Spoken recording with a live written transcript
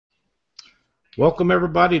Welcome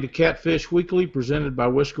everybody to Catfish Weekly, presented by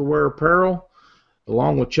Whiskerware Apparel,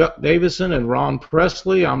 along with Chuck Davison and Ron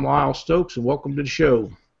Presley. I'm Lyle Stokes, and welcome to the show.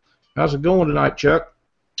 How's it going tonight, Chuck?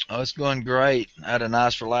 Oh, it's going great. I had a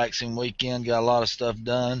nice, relaxing weekend. Got a lot of stuff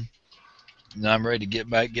done. And I'm ready to get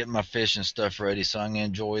back, get my fishing stuff ready, so I can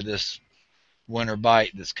enjoy this winter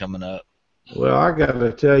bite that's coming up. Well, I got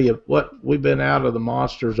to tell you, we've been out of the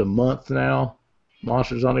Monsters a month now.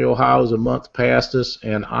 Monsters on the Ohio is a month past us,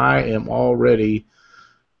 and I am already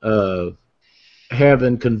uh,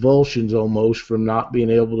 having convulsions almost from not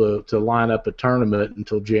being able to line up a tournament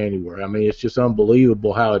until January. I mean, it's just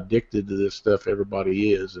unbelievable how addicted to this stuff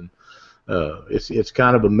everybody is, and it's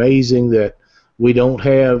kind of amazing that we don't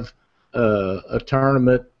have a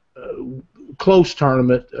tournament, close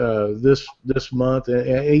tournament this month.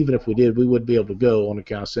 And even if we did, we wouldn't be able to go on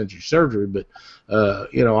account of Century Surgery. But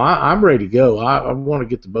I'm ready to go. I want to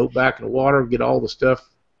get the boat back in the water, get all the stuff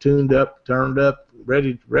tuned up, turned up,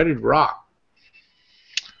 ready to rock.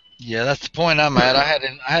 Yeah, that's the point I'm at. I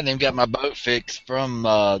hadn't even got my boat fixed from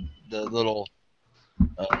the little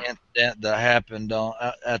incident that happened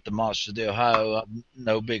at the Monsters of the Ohio. I'm in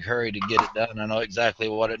no big hurry to get it done. I know exactly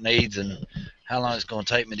what it needs and how long it's going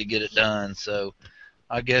to take me to get it done. So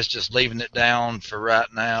I guess just leaving it down for right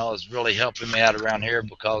now is really helping me out around here,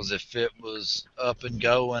 because if it was up and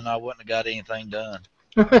going, I wouldn't have got anything done.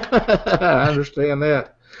 I understand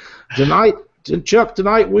that. Tonight, Chuck,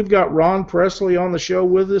 tonight we've got Ron Presley on the show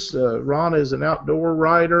with us. Ron is an outdoor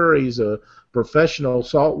writer. He's a professional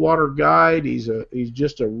saltwater guide. He's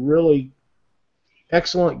just a really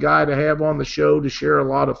excellent guy to have on the show to share a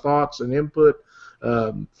lot of thoughts and input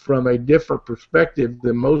from a different perspective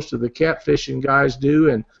than most of the catfishing guys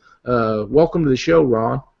do. And welcome to the show,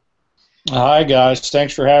 Ron. Hi, guys.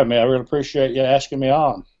 Thanks for having me. I really appreciate you asking me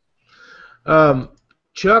on.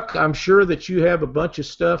 Chuck, I'm sure that you have a bunch of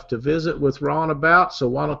stuff to visit with Ron about, so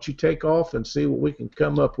why don't you take off and see what we can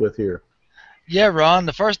come up with here? Yeah, Ron.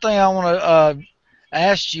 The first thing I want to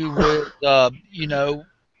ask you was,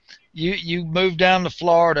 you moved down to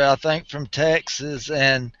Florida, I think, from Texas,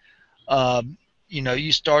 and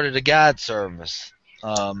you started a guide service.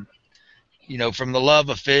 From the love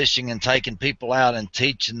of fishing and taking people out and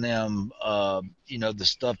teaching them, the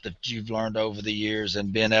stuff that you've learned over the years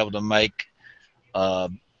and being able to make a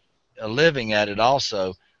living at it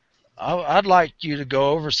also. I'd like you to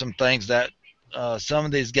go over some things that some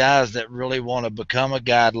of these guys that really want to become a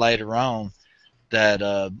guide later on, that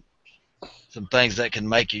some things that can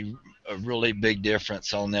make you a really big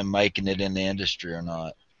difference on them making it in the industry or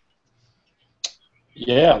not.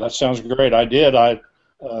 Yeah, that sounds great. I've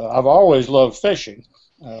always loved fishing.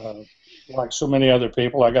 Like so many other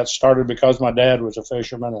people, I got started because my dad was a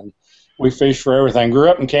fisherman, and we fished for everything. Grew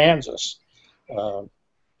up in Kansas.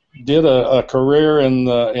 Did a career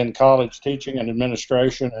in college teaching and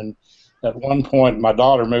administration, and at one point my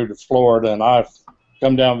daughter moved to Florida, and I've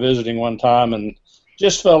come down visiting one time and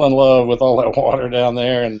just fell in love with all that water down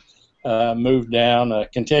there, and moved down,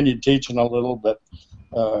 continued teaching a little, but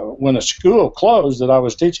when a school closed that I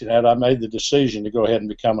was teaching at, I made the decision to go ahead and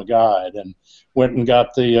become a guide, and went and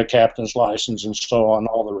got the captain's license and so on,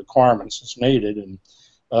 all the requirements that's needed, and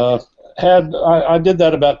I did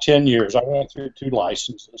that about 10 years. I went through 2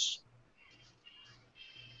 licenses.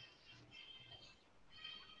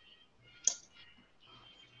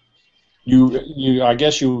 I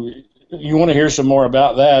guess you want to hear some more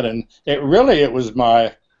about that, and it was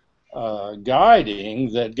my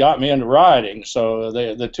guiding that got me into writing. So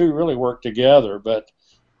the two really work together. But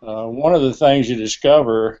one of the things you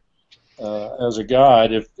discover as a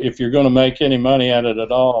guide, if you're going to make any money at it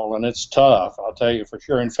at all, and it's tough, I'll tell you for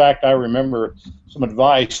sure. In fact, I remember some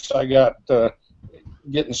advice I got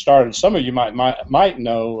getting started. Some of you might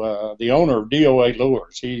know the owner of DOA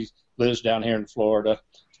Lures. He lives down here in Florida.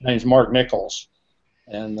 His name's Mark Nichols.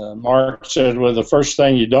 And Mark said, well, the first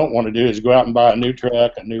thing you don't want to do is go out and buy a new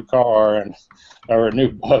truck, a new car, or a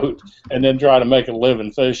new boat, and then try to make a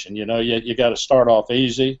living fishing. You got to start off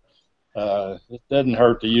easy. It doesn't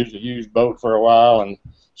hurt to use a used boat for a while and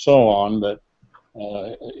so on, but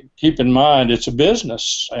keep in mind it's a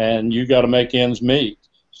business, and you got to make ends meet.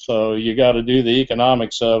 So you got to do the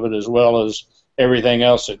economics of it as well as everything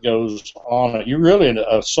else that goes on. You're really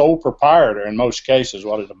a sole proprietor in most cases,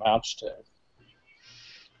 what it amounts to.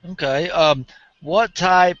 Okay. What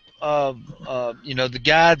type of, the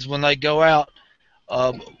guides when they go out,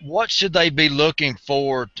 what should they be looking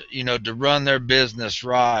for, to run their business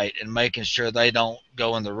right and making sure they don't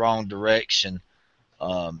go in the wrong direction?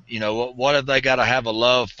 What have they got to have a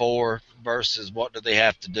love for versus what do they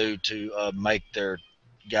have to do to make their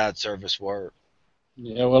guide service work?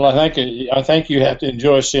 Yeah, well, I think you have to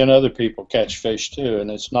enjoy seeing other people catch fish too, and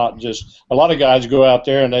it's not just a lot of guys go out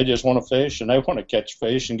there and they just want to fish and they want to catch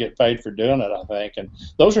fish and get paid for doing it. I think, and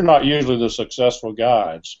those are not usually the successful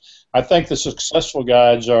guides. I think the successful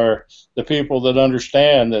guides are the people that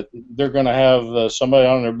understand that they're going to have somebody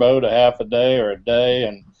on their boat a half a day or a day,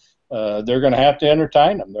 and they're going to have to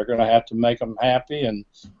entertain them. They're going to have to make them happy, and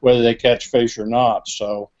whether they catch fish or not.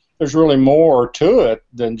 So there's really more to it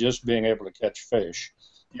than just being able to catch fish.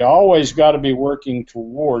 You always got to be working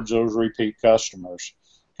towards those repeat customers,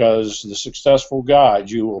 because the successful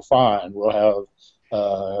guides you will find will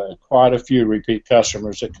have quite a few repeat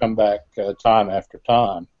customers that come back time after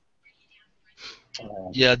time.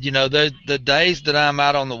 Yeah, the days that I'm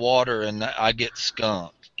out on the water and I get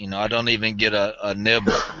skunked, I don't even get a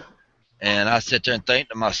nibble. And I sit there and think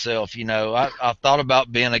to myself, I've thought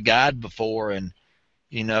about being a guide before, and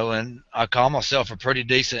and I call myself a pretty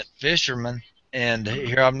decent fisherman, and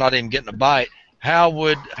here I'm not even getting a bite. How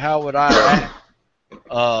would I act,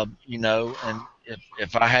 and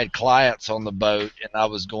if I had clients on the boat and I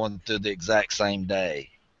was going through the exact same day,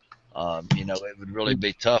 it would really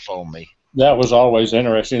be tough on me. That was always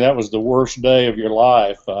interesting. That was the worst day of your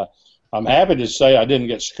life. I'm happy to say I didn't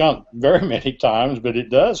get skunked very many times, but it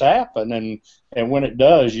does happen, and when it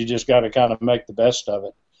does, you just got to kind of make the best of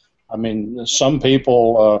it. I mean, some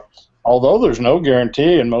people, although there's no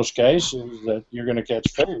guarantee in most cases that you're going to catch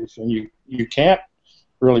fish, and you can't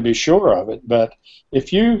really be sure of it, but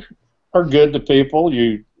if you are good to people,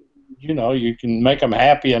 you can make them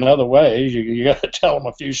happy in other ways. You got to tell them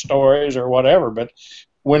a few stories or whatever. But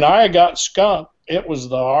when I got skunked, it was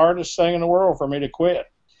the hardest thing in the world for me to quit.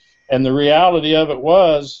 And the reality of it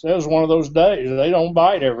was one of those days. They don't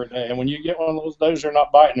bite every day. And when you get one of those days they're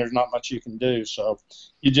not biting, there's not much you can do. So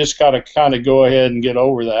you just got to kind of go ahead and get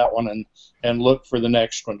over that one and look for the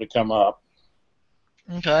next one to come up.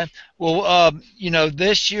 Okay. Well,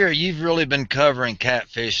 this year you've really been covering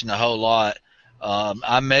catfishing a whole lot.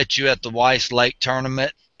 I met you at the Weiss Lake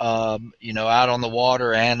tournament, out on the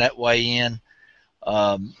water and at weigh in.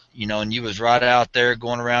 And you was right out there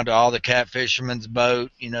going around to all the catfishermen's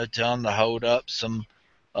boat, telling them to hold up some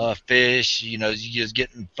fish, you just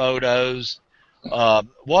getting photos.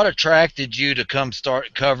 What attracted you to come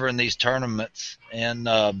start covering these tournaments, and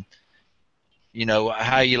how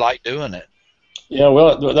you like doing it? Yeah,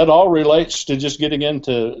 well, that all relates to just getting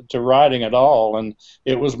into riding at all, and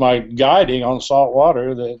it was my guiding on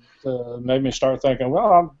saltwater that made me start thinking,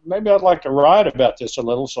 well, maybe I'd like to write about this a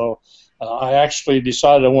little. So I actually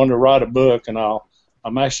decided I wanted to write a book, and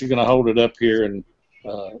I'm actually going to hold it up here and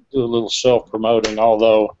do a little self-promoting,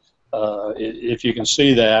 although if you can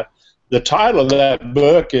see that. The title of that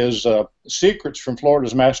book is Secrets from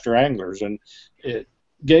Florida's Master Anglers, and it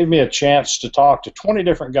gave me a chance to talk to 20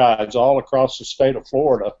 different guides all across the state of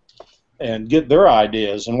Florida and get their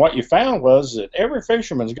ideas. And what you found was that every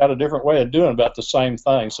fisherman's got a different way of doing about the same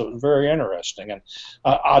thing, so it was very interesting. And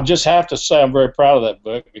I just have to say I'm very proud of that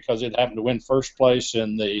book, because it happened to win first place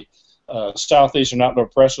in the Southeastern Outdoor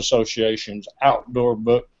Press Association's outdoor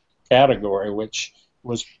book category, which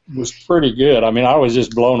was pretty good. I mean, I was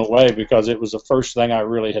just blown away because it was the first thing I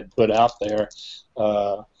really had put out there.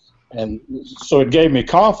 And so it gave me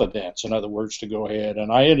confidence, in other words, to go ahead. And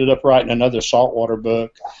I ended up writing another saltwater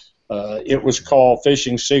book. It was called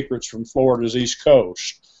Fishing Secrets from Florida's East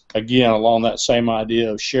Coast, again, along that same idea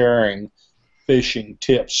of sharing fishing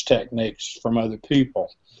tips, techniques from other people.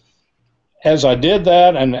 As I did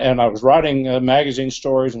that, and I was writing magazine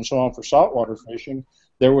stories and so on for saltwater fishing,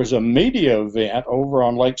 there was a media event over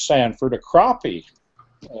on Lake Sanford, a crappie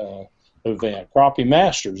event, Crappie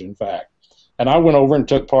Masters, in fact. And I went over and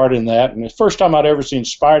took part in that, and it's the first time I'd ever seen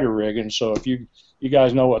spider rigging. So if you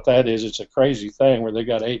guys know what that is, it's a crazy thing where they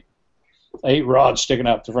got eight rods sticking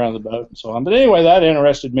out the front of the boat and so on. But anyway, that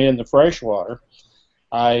interested me in the freshwater.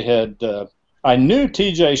 I knew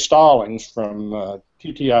T.J. Stallings from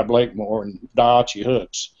TTI Blakemore and Daiichi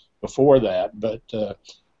Hooks before that, but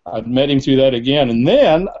I'd met him through that again. And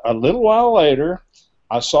then a little while later,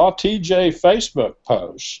 I saw T.J. Facebook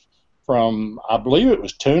post from, I believe it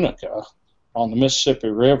was Tunica, on the Mississippi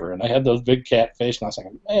River, and they had those big catfish, and I was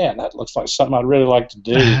thinking, man, that looks like something I'd really like to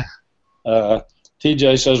do.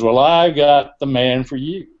 TJ says, well, I got the man for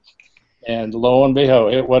you. And lo and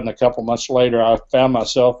behold, it wasn't a couple months later, I found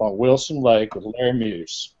myself on Wilson Lake with Larry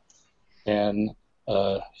Muse and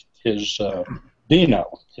his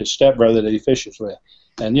Dino, his stepbrother that he fishes with.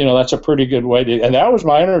 And, that's a pretty good way to, and that was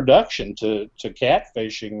my introduction to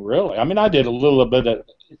catfishing, really. I mean, I did a little bit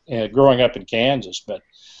of growing up in Kansas, but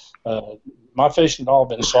my fishing had all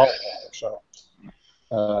been saltwater. So.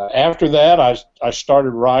 After that, I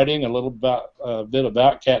started writing a bit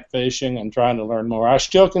about catfishing and trying to learn more. I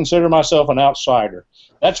still consider myself an outsider.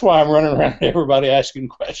 That's why I'm running around everybody asking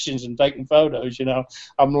questions and taking photos. You know,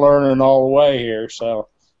 I'm learning all the way here, so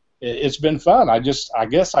it's been fun. I guess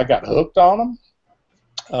I got hooked on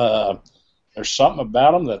them. There's something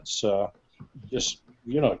about them that's just,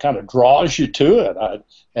 you know, it kind of draws you to it.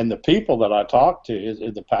 And the people that I talk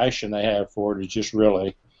to, the passion they have for it is just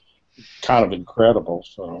really kind of incredible.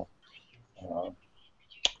 So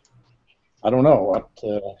I don't know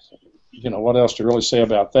what else to really say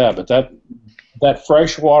about that. But that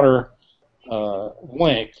freshwater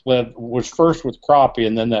link was first with crappie,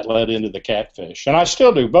 and then that led into the catfish. And I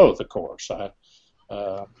still do both, of course.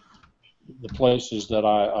 The places that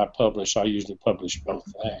I publish, I usually publish both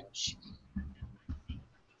things.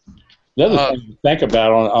 The other thing to think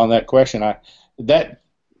about on that question,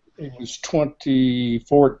 it was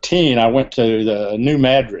 2014. I went to the New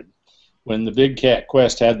Madrid when the Big Cat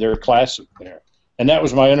Quest had their classic there, and that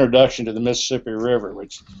was my introduction to the Mississippi River.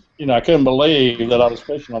 Which, you know, I couldn't believe that I was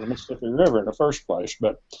fishing on the Mississippi River in the first place.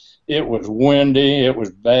 But it was windy. It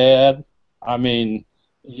was bad. I mean,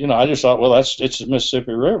 you know, I just thought, well, it's the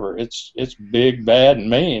Mississippi River. It's big, bad, and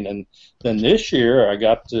mean. And then this year I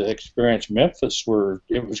got to experience Memphis, where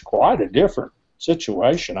it was quite a different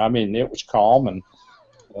situation. I mean, it was calm and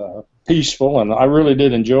peaceful, and I really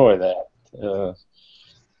did enjoy that.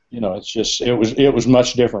 You know, it's just it was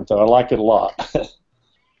much different, though. I liked it a lot.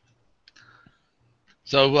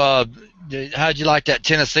 So, how'd you like that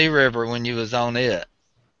Tennessee River when you was on it?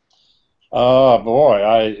 Oh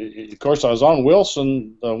boy! Of course, I was on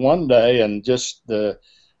Wilson one day, and just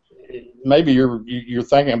maybe you're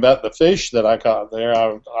thinking about the fish that I caught there.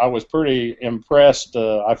 I was pretty impressed.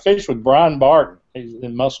 I fished with Brian Barton. He's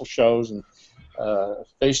in mussel shows and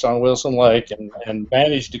fished on Wilson Lake, and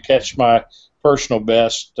managed to catch my personal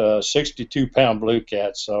best 62-pound blue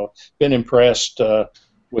cat. So been impressed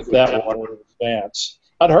with that water stance.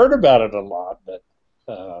 I'd heard about it a lot,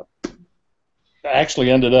 but actually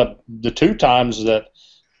ended up the two times that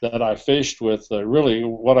I fished with really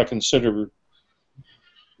what I consider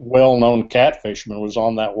well-known catfishermen was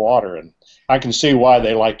on that water, and I can see why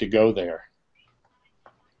they like to go there.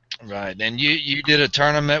 Right, and you did a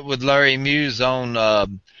tournament with Larry Muse on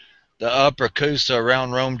the Upper Coosa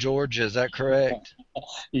around Rome, Georgia. Is that correct?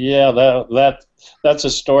 Yeah, that's a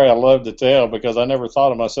story I love to tell, because I never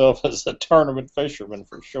thought of myself as a tournament fisherman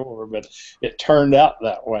for sure, but it turned out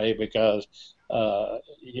that way because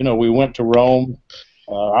you know, we went to Rome.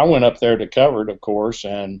 I went up there to cover it, of course,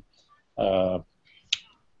 and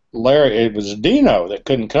Larry, it was Dino that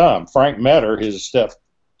couldn't come. Frank Metter, his step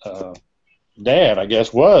dad, I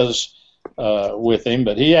guess, was with him,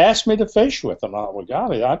 but he asked me to fish with him. Well,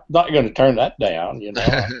 golly, I'm not going to turn that down, you know.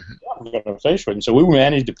 I'm going to fish with him. So we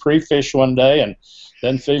managed to pre-fish one day and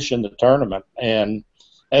then fish in the tournament. And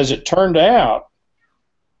as it turned out,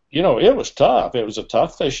 you know, it was tough. It was a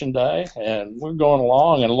tough fishing day, and we're going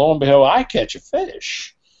along, and lo and behold, I catch a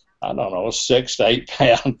fish. I don't know, a 6 to 8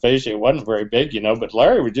 pound fish. It wasn't very big, you know, but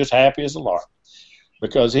Larry was just happy as a lark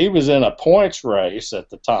because he was in a points race at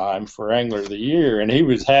the time for Angler of the Year, and he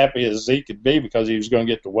was happy as he could be because he was going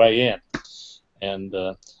to get to weigh in. And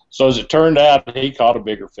so as it turned out, he caught a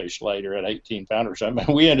bigger fish later at 18 pounders. I mean,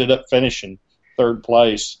 we ended up finishing third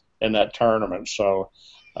place in that tournament. So,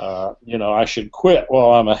 you know, I should quit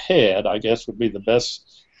while I'm ahead, I guess would be the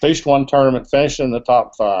best. Fished one tournament, finished in the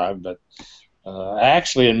top 5, but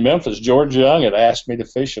actually in Memphis, George Young had asked me to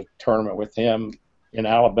fish a tournament with him in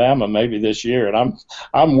Alabama maybe this year, and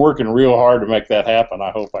I'm working real hard to make that happen.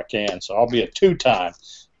 I hope I can. So I'll be a 2-time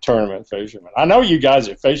tournament fisherman. I know you guys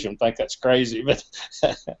that fish them think that's crazy, but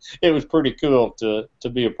it was pretty cool to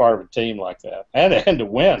be a part of a team like that and to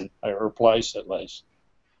win or place at least.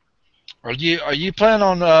 Are you planning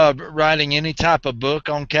on writing any type of book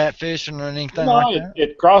on catfishing or anything like that?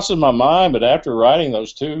 It crosses my mind, but after writing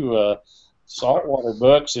those 2 saltwater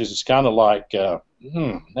books, it's kind of like,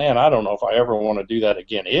 man, I don't know if I ever want to do that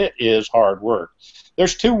again. It is hard work.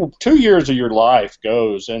 There's 2 years of your life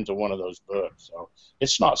goes into one of those books, so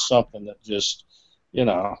it's not something that just, you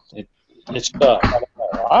know, it's tough.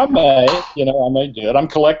 I may do it. I'm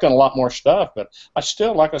collecting a lot more stuff, but I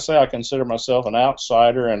still, like I say, I consider myself an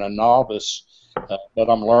outsider and a novice, but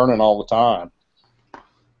I'm learning all the time.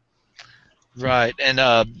 Right, and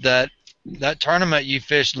that tournament you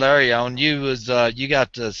fished Larry on, you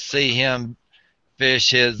got to see him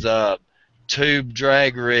fish his tube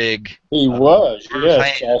drag rig. He was,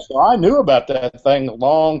 yes. So I knew about that thing a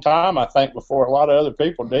long time, I think, before a lot of other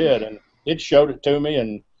people did, and it showed it to me,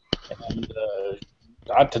 and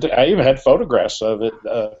I even had photographs of it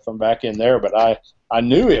from back in there, but I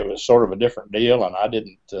knew it was sort of a different deal, and I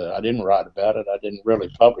didn't write about it. I didn't really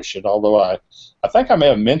publish it, although I think I may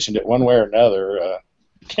have mentioned it one way or another.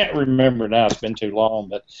 Can't remember now. It's been too long,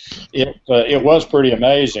 but it was pretty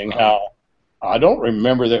amazing how I don't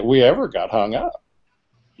remember that we ever got hung up,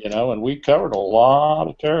 and we covered a lot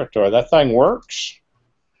of territory. That thing works.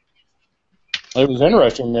 It was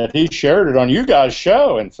interesting that he shared it on you guys'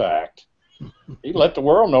 show, in fact. He let the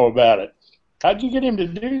world know about it. How'd you get him to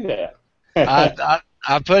do that?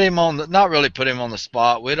 I put him on not really put him on the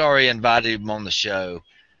spot. We'd already invited him on the show,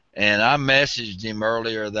 and I messaged him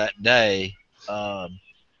earlier that day,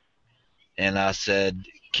 and I said,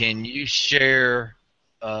 "Can you share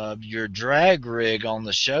your drag rig on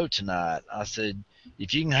the show tonight?" I said,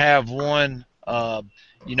 "If you can have one,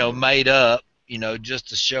 made up, just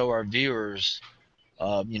to show our viewers,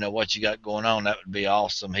 what you got going on, that would be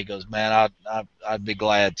awesome." He goes, "Man, I'd be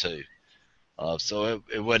glad to." So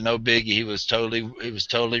it wasn't no biggie. He was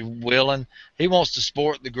totally willing. He wants to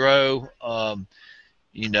sport the grow, and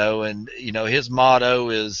his motto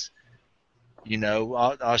is,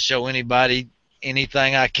 I'll show anybody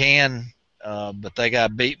anything I can, but they got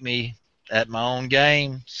to beat me at my own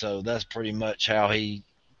game. So that's pretty much how he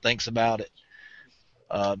thinks about it.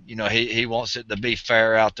 He wants it to be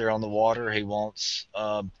fair out there on the water. He wants,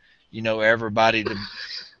 everybody to,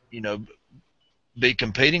 be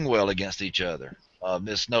competing well against each other.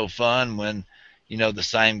 It's no fun when, the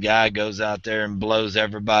same guy goes out there and blows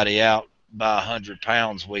everybody out by 100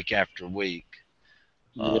 pounds week after week.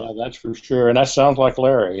 Yeah, that's for sure. And that sounds like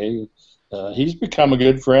Larry. He's become a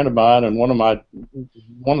good friend of mine, and one of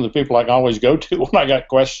the people I can always go to when I got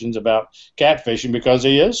questions about catfishing, because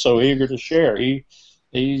he is so eager to share. He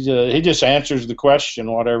just answers the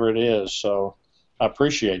question, whatever it is. So I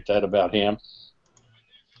appreciate that about him.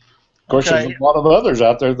 Of course, there's a lot of others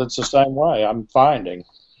out there that's the same way, I'm finding.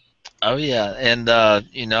 Oh yeah, and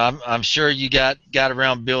I'm sure you got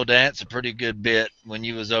around Bill Dance a pretty good bit when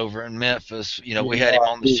you was over in Memphis. We had him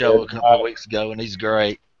on the show a couple of weeks ago, and he's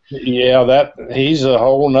great. Yeah, he's a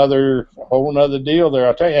whole nother deal there,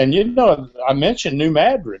 I'll tell you. And I mentioned New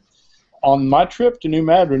Madrid. On my trip to New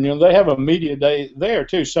Madrid, they have a media day there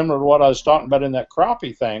too, similar to what I was talking about in that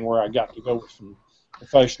crappie thing, where I got to go with some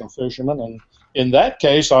professional fishermen. And in that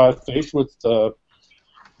case, I fished with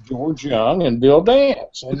George Young and Bill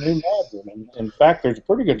Dance in New Madrid. And in fact, there's a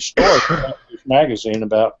pretty good story in Catfish Magazine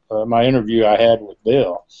about my interview I had with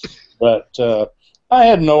Bill. But I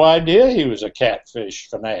had no idea he was a catfish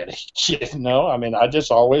fanatic. I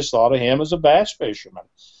just always thought of him as a bass fisherman.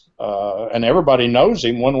 And everybody knows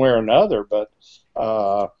him one way or another, but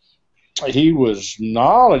he was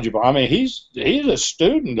knowledgeable. He's a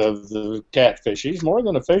student of the catfish. He's more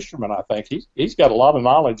than a fisherman, I think. He's got a lot of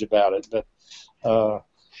knowledge about it. But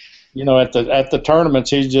at the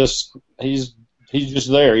tournaments, he's just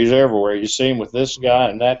there. He's everywhere. You see him with this guy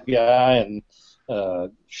and that guy and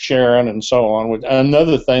Sharon and so on.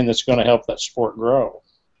 Another thing that's going to help that sport grow.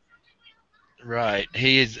 Right.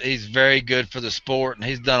 He's very good for the sport, and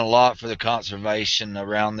he's done a lot for the conservation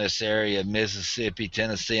around this area, Mississippi,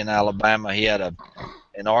 Tennessee, and Alabama. He had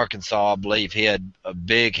in Arkansas, I believe, he had a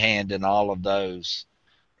big hand in all of those.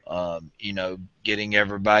 Getting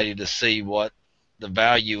everybody to see what the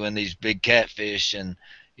value in these big catfish and,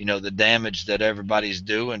 the damage that everybody's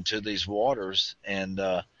doing to these waters. And,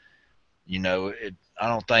 I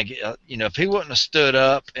don't think, if he wouldn't have stood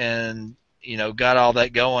up and, got all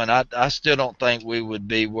that going, I still don't think we would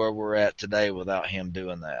be where we're at today without him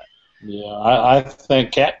doing that. Yeah, I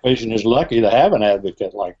think catfishing is lucky to have an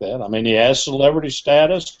advocate like that. He has celebrity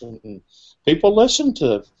status, and people listen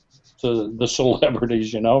to the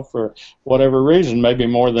celebrities, for whatever reason, maybe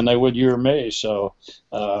more than they would you or me. So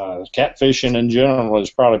catfishing in general is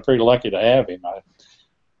probably pretty lucky to have him.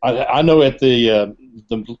 I know at the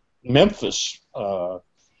Memphis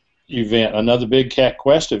event, another big Cat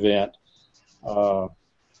Quest event, a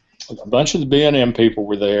bunch of the B&M people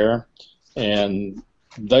were there, and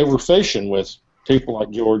they were fishing with people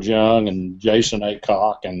like George Young and Jason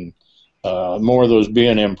Aycock and more of those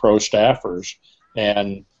B&M pro staffers.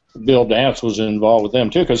 And Bill Dance was involved with them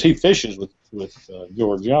too, because he fishes with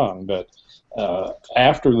George Young. But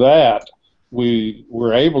after that, we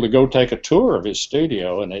were able to go take a tour of his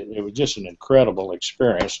studio, and it was just an incredible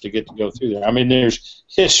experience to get to go through there. There's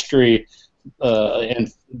history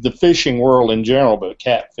in the fishing world in general, but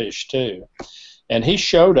catfish too. And he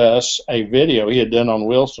showed us a video he had done on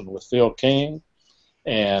Wilson with Phil King,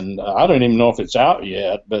 and I don't even know if it's out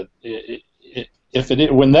yet, but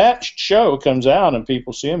when that show comes out and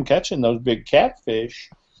people see him catching those big catfish,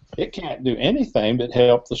 it can't do anything but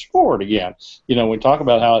help the sport again. You know, we talk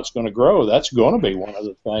about how it's going to grow. That's going to be one of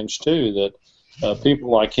the things too, that people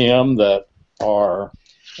like him that are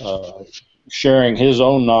sharing his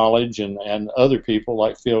own knowledge, and other people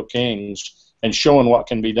like Phil King's, and showing what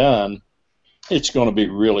can be done, it's going to be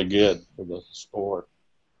really good for the sport.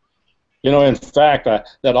 You know, in fact,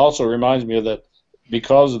 that also reminds me of that,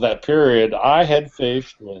 because of that period, I had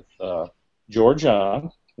fished with George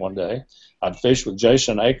Young one day. I'd fished with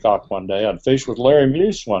Jason Aycock one day. I'd fished with Larry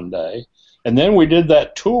Muse one day. And then we did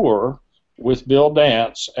that tour with Bill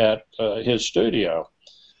Dance at his studio.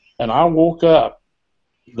 And I woke up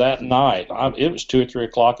that night. It was 2 or 3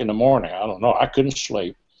 o'clock in the morning. I don't know. I couldn't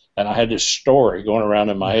sleep. And I had this story going around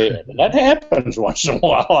in my head. And that happens once in a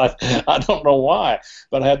while. I don't know why.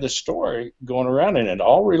 But I had this story going around, and it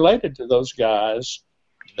all related to those guys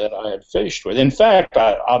that I had fished with. In fact,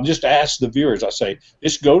 I'll just ask the viewers, I say,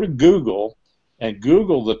 just go to Google and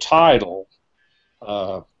Google the title,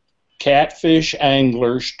 Catfish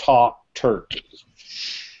Anglers Talk Turkey.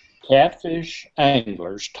 Catfish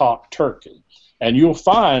Anglers Talk Turkey. And you'll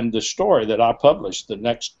find the story that I published the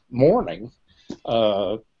next morning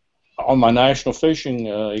on my National Fishing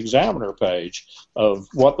Examiner page of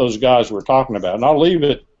what those guys were talking about. And I'll leave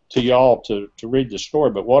it to y'all to read the story,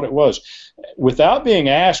 but what it was, without being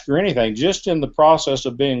asked or anything, just in the process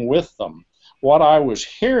of being with them, what I was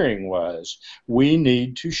hearing was, we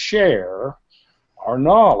need to share our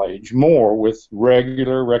knowledge more with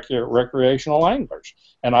regular recreational anglers.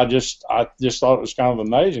 And I just thought it was kind of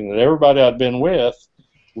amazing that everybody I'd been with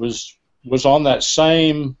was on that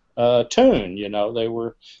same tune. You know, they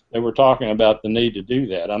were talking about the need to do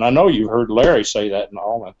that. And I know you've heard Larry say that and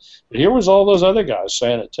all, but here was all those other guys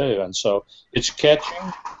saying it too. And so it's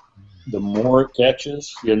catching. The more it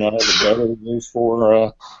catches, you know, the better it is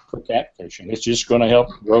for catfishing. It's just going to help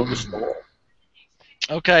grow the sport.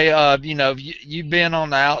 Okay, you know, you've been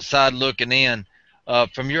on the outside looking in.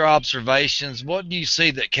 From your observations, what do you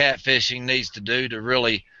see that catfishing needs to do to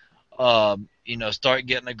really, you know, start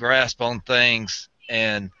getting a grasp on things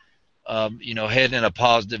and, you know, head in a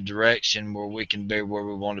positive direction where we can be where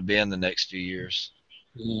we want to be in the next few years?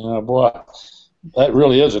 Yeah, boy, that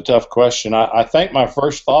really is a tough question. I think my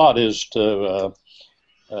first thought is to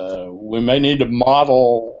we may need to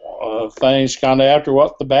model things kind of after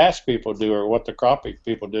what the bass people do or what the crappie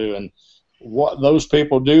people do. And what those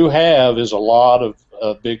people do have is a lot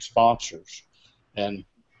of big sponsors. And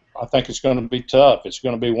I think it's going to be tough. It's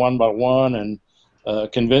going to be one by one,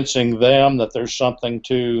 and convincing them that there's something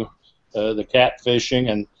to the catfishing.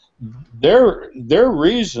 And their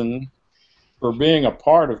reason for being a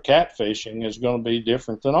part of catfishing is going to be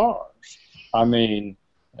different than ours. I mean,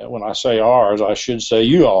 when I say ours, I should say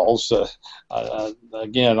you all's.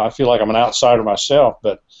 Again, I feel like I'm an outsider myself,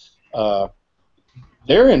 but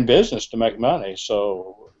they're in business to make money,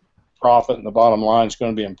 so profit and the bottom line is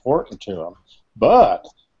going to be important to them. But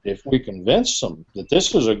if we convince them that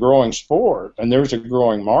this is a growing sport and there's a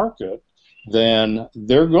growing market, then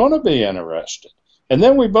they're going to be interested. And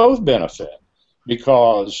then we both benefit,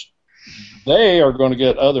 because they are going to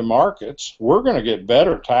get other markets. We're going to get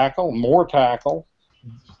better tackle, more tackle.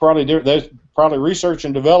 Probably research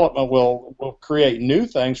and development will create new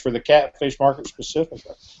things for the catfish market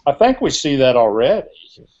specifically. I think we see that already,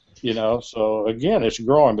 you know. So again, it's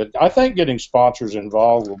growing, but I think getting sponsors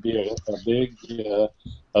involved will be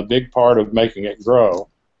a big part of making it grow.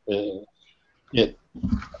 You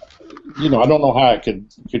know, I don't know how it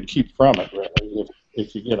could keep from it really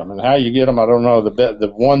if you get them, and how you get them, I don't know.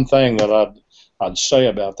 The one thing that I'd say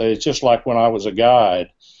about that, it's just like when I was a guide.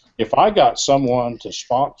 If I got someone to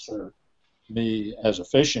sponsor me as a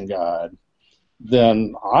fishing guide,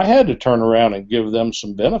 then I had to turn around and give them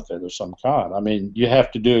some benefit of some kind. I mean, you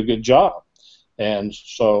have to do a good job. And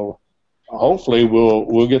so hopefully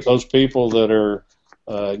we'll get those people that are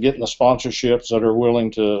getting the sponsorships that are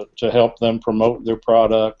willing to help them promote their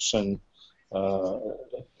products and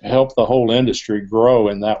help the whole industry grow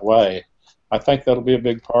in that way. I think that'll be a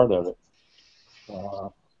big part of it.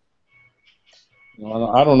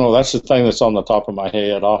 I don't know. That's the thing that's on the top of my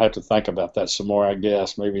head. I'll have to think about that some more, I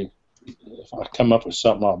guess. Maybe if I come up with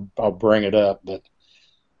something, I'll bring it up. But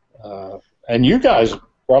and you guys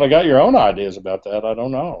probably got your own ideas about that. I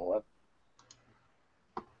don't know.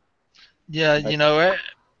 Yeah,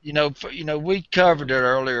 we covered it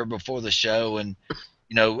earlier before the show, and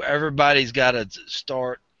everybody's got to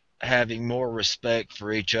start having more respect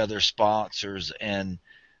for each other's sponsors, and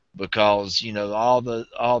because all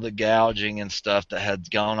the gouging and stuff that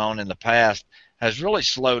had gone on in the past has really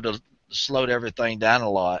slowed everything down a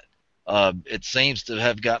lot. it seems to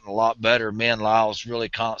have gotten a lot better. Me and Lyle's really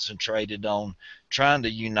concentrated on trying to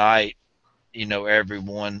unite,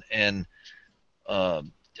 everyone, and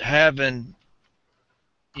having,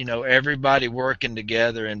 everybody working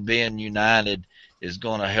together and being united is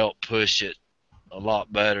going to help push it a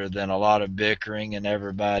lot better than a lot of bickering and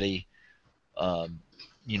everybody,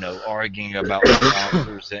 arguing about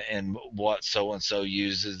sponsors and what so and so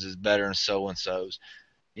uses is better than so and so's.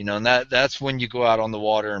 And that's when you go out on the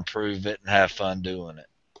water and prove it and have fun doing it.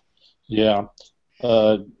 Yeah.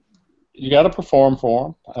 You got to perform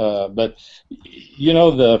for them. But,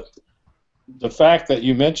 the fact that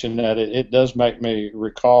you mentioned that, it does make me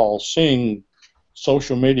recall seeing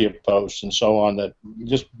social media posts and so on that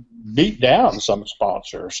just beat down some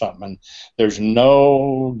sponsor or something. And there's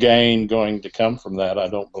no gain going to come from that, I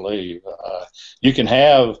don't believe. You can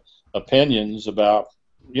have opinions about,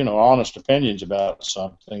 honest opinions about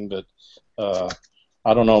something, but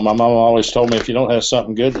I don't know. My mom always told me if you don't have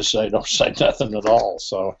something good to say, don't say nothing at all.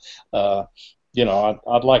 So,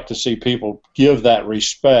 I'd like to see people give that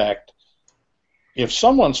respect. If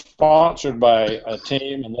someone's sponsored by a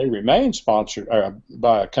team and they remain sponsored, or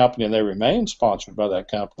by a company and they remain sponsored by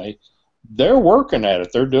that company, they're working at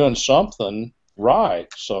it. They're doing something right.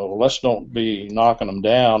 So let's don't be knocking them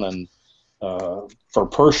down and for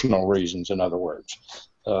personal reasons, in other words.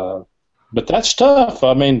 But that's tough.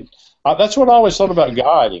 I mean, that's what I always thought about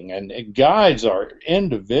guiding, and guides are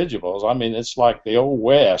individuals. I mean, it's like the old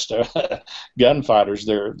West. Gunfighters,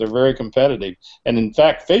 they're very competitive, and in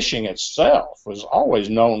fact, fishing itself was always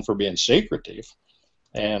known for being secretive,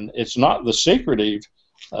 and it's not the secretive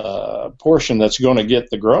portion that's going to get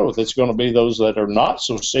the growth. It's going to be those that are not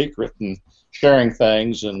so secret and sharing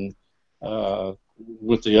things and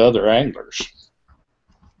with the other anglers.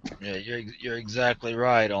 Yeah, you're exactly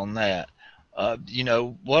right on that.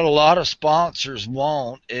 What a lot of sponsors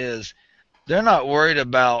want is they're not worried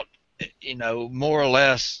about, more or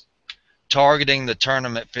less targeting the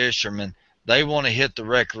tournament fishermen. They want to hit the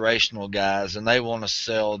recreational guys, and they want to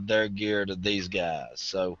sell their gear to these guys.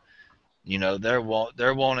 So, they're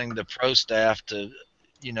wanting the pro staff to,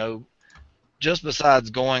 just besides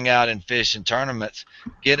going out and fishing tournaments,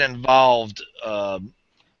 get involved,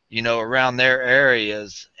 around their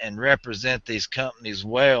areas and represent these companies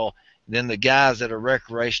well. Then the guys that are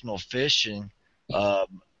recreational fishing, they'll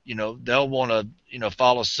want to,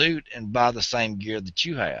 follow suit and buy the same gear that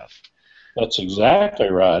you have. That's exactly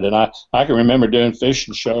right. And I can remember doing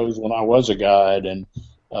fishing shows when I was a guide, and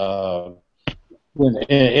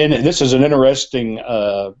this is an interesting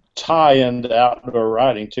tie-in to outdoor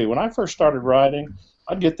riding too. When I first started riding,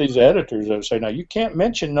 I'd get these editors that would say, "Now you can't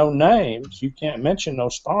mention no names, you can't mention no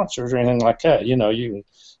sponsors or anything like that. You can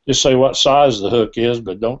just say what size the hook is,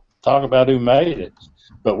 but don't talk about who made it."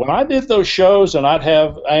 But when I did those shows and I'd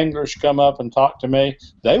have anglers come up and talk to me,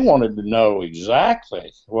 they wanted to know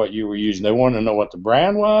exactly what you were using. They wanted to know what the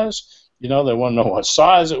brand was, they wanted to know what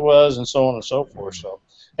size it was, and so on and so forth. So,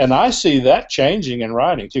 and I see that changing in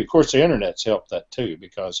writing too. Of course, the internet's helped that too,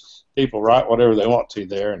 because people write whatever they want to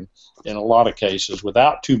there, and in a lot of cases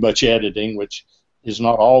without too much editing, which is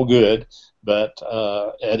not all good. But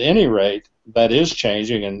at any rate, that is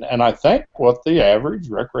changing, and I think what the average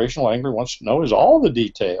recreational angler wants to know is all the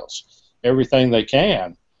details, everything they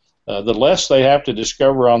can. The less they have to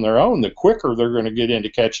discover on their own, the quicker they're going to get into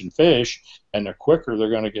catching fish, and the quicker they're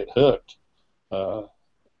going to get hooked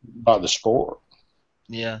by the sport.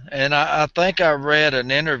 Yeah, and I think I read an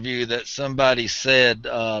interview that somebody said,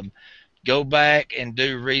 go back and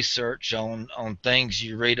do research on things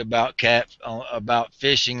you read about about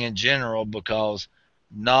fishing in general, because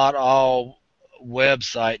not all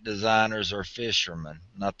website designers are fishermen.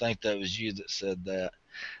 And I think that was you that said that.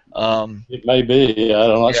 It may be. I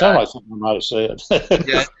don't know. It sounds like something I might have said.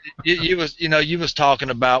 Yeah, you was talking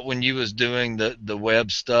about when you was doing the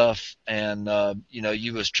web stuff, and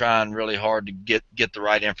you was trying really hard to get the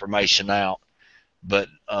right information out. But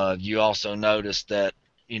you also noticed that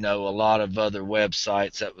a lot of other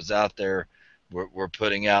websites that was out there were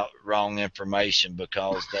putting out wrong information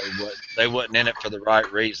because they wasn't in it for the right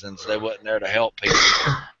reasons. They wasn't there to help people.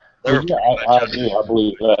 I do. I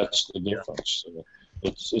believe that's the difference.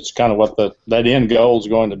 It's kind of what that end goal is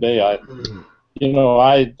going to be. I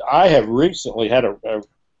have recently had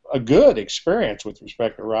a good experience with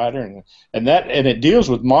respect to riding, and it deals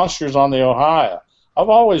with Monsters on the Ohio. I've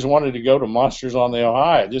always wanted to go to Monsters on the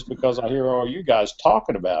Ohio just because I hear all you guys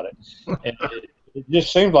talking about it. And it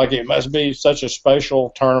just seems like it must be such a special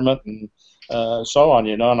tournament and so on,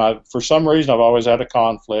 and for some reason I've always had a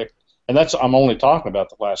conflict, and I'm only talking about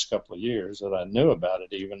the last couple of years that I knew about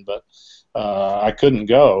it even, but I couldn't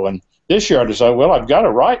go. And this year I decided, well, I've got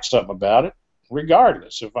to write something about it,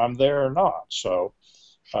 regardless if I'm there or not. So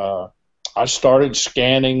I started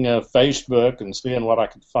scanning Facebook and seeing what I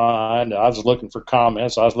could find. I was looking for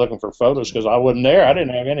comments. I was looking for photos because I wasn't there. I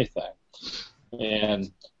didn't have anything.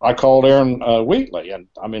 And I called Aaron Wheatley, and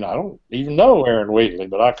I mean, I don't even know Aaron Wheatley,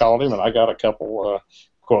 but I called him and I got a couple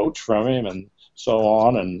quotes from him and so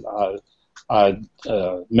on. And I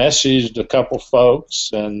messaged a couple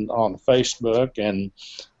folks and on Facebook and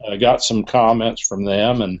got some comments from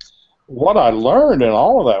them. And what I learned in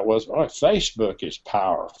all of that was, Facebook is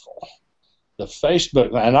powerful. The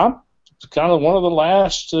Facebook, and I'm kind of one of the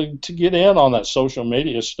last to get in on that social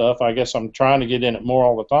media stuff. I guess I'm trying to get in it more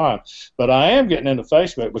all the time. But I am getting into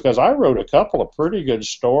Facebook because I wrote a couple of pretty good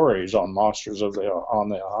stories on Monsters on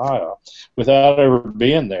the Ohio without ever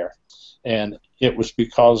being there. And it was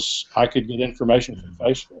because I could get information from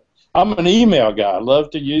Facebook. I'm an email guy. I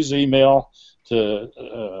love to use email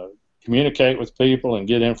to communicate with people and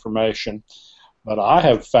get information. But I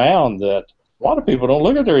have found that a lot of people don't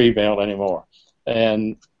look at their email anymore.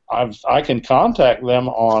 And I can contact them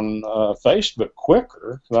on Facebook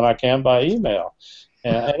quicker than I can by email.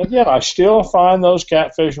 And again, I still find those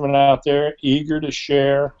catfishermen out there eager to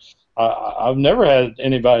share. I've never had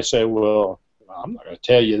anybody say, well, I'm not going to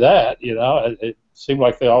tell you that. You know, it seems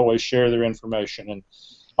like they always share their information. And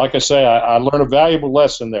like I say, I learned a valuable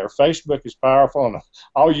lesson there. Facebook is powerful, and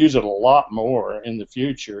I'll use it a lot more in the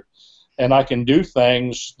future. And I can do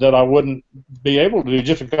things that I wouldn't be able to do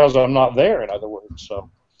just because I'm not there, in other words.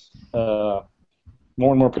 So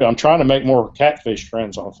more and more people. I'm trying to make more catfish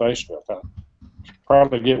friends on Facebook. I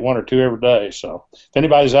probably get one or two every day. So if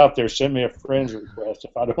anybody's out there, send me a friend's request.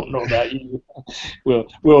 If I don't know about you, we'll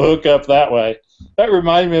hook up that way. That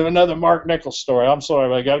reminds me of another Mark Nichols story. I'm sorry,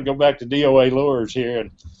 but I got to go back to DOA Lures here.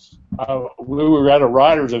 And we were at a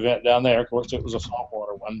writers event down there. Of course, it was a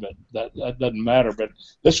saltwater one, but that doesn't matter. But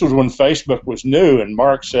this was when Facebook was new, and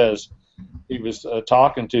Mark says he was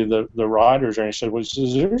talking to the writers, and he said, "Well,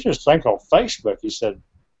 there's this thing called Facebook." He said,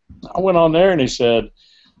 "I went on there," and he said,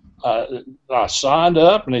 "I signed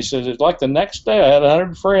up," and he said, "It's like the next day I had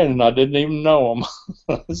 100 friends, and I didn't even know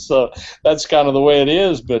them." So that's kind of the way it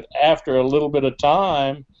is. But after a little bit of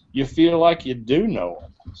time, you feel like you do know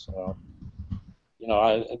them. So. You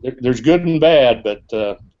know, there's good and bad, but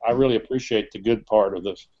I really appreciate the good part of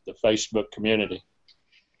the Facebook community.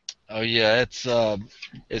 Oh yeah,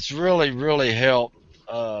 it's really helped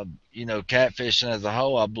catfishing as a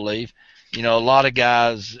whole, I believe. You know, a lot of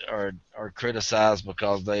guys are criticized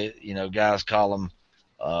because they, guys call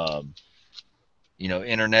them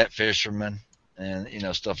internet fishermen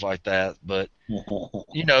and stuff like that, but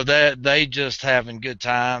they just having good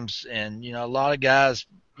times, and a lot of guys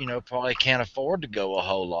probably can't afford to go a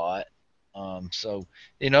whole lot. So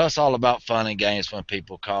it's all about fun and games when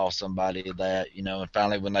people call somebody that, and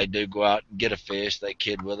finally when they do go out and get a fish, they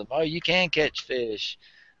kid with them, "Oh, you can catch fish."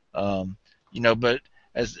 But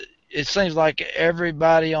as it seems like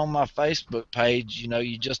everybody on my Facebook page,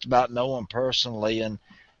 you just about know them personally, and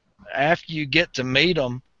after you get to meet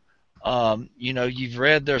them, you've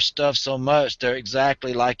read their stuff so much, they're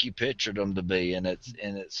exactly like you pictured them to be, and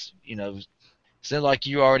it's seems like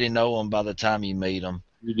you already know them by the time you meet them.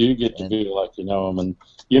 You do get to feel like you know them, and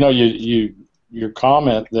your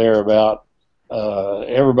comment there about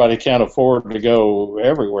everybody can't afford to go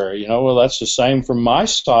everywhere. Well, that's the same from my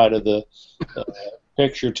side of the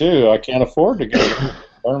picture too. I can't afford to go to the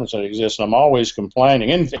tournaments that exist, and I'm always complaining.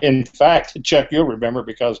 In fact, Chuck, you'll remember,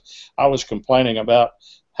 because I was complaining about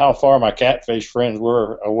how far my catfish friends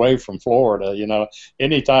were away from Florida.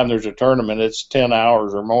 Anytime there's a tournament, it's 10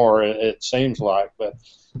 hours or more, it seems like. But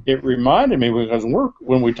it reminded me, because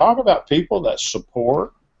when we talk about people that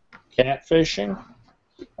support catfishing,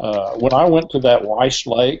 when I went to that Weiss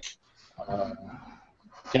Lake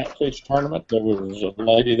catfish tournament, there was a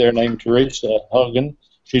lady there named Teresa Huggin.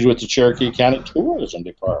 She's with the Cherokee County Tourism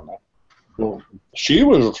Department. Well, she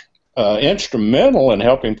was instrumental in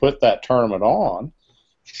helping put that tournament on.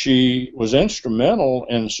 She was instrumental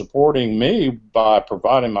in supporting me by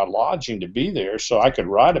providing my lodging to be there so I could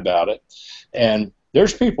write about it. And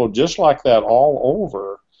there's people just like that all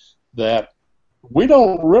over that we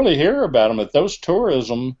don't really hear about them. At those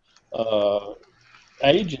tourism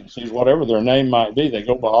agencies, whatever their name might be, they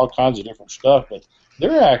go by all kinds of different stuff, but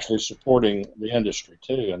they're actually supporting the industry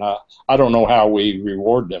too. And I don't know how we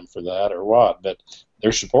reward them for that or what, but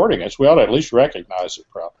they're supporting us. We ought to at least recognize it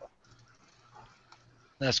properly.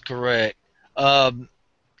 That's correct.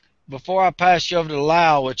 Before I pass you over to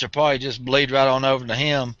Lyle, which I'll probably just bleed right on over to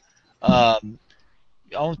him, I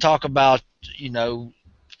want to talk about,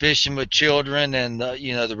 fishing with children and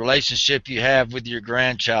the relationship you have with your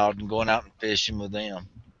grandchild and going out and fishing with them.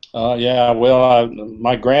 Yeah, well,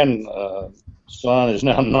 my grandson is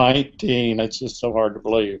now 19. It's just so hard to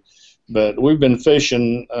believe. But we've been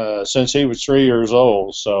fishing since he was 3 years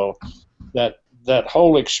old. So that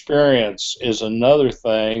whole experience is another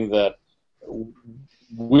thing that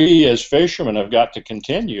we as fishermen have got to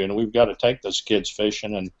continue, and we've got to take those kids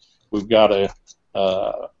fishing, and we've got to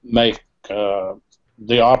make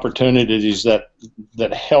the opportunities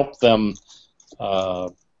that help them.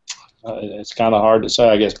 It's kind of hard to say,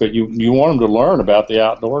 I guess, but you want them to learn about the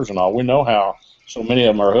outdoors and all. We know how so many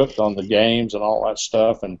of them are hooked on the games and all that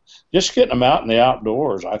stuff, and just getting them out in the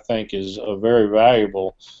outdoors, I think, is a very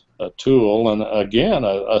valuable tool, and again,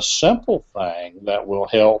 a simple thing that will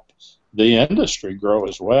help the industry grow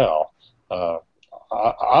as well. I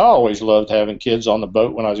always loved having kids on the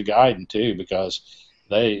boat when I was guiding too, because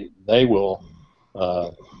they will.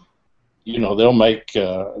 They'll make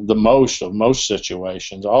the most of most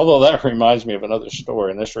situations. Although that reminds me of another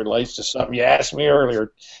story, and this relates to something you asked me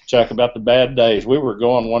earlier, Chuck, about the bad days. We were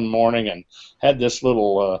going one morning and had this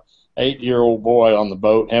little 8-year-old boy on the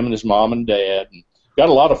boat, him and his mom and dad. And got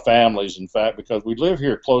a lot of families, in fact, because we live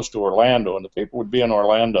here close to Orlando, and the people would be in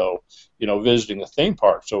Orlando, visiting the theme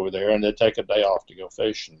parks over there, and they'd take a day off to go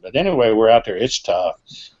fishing. But anyway, we're out there. It's tough.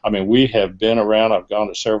 I mean, we have been around. I've gone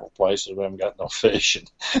to several places. We haven't got no fish. And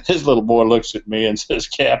this little boy looks at me and says,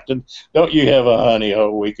 "Captain, don't you have a honey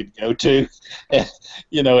hole we could go to?" And,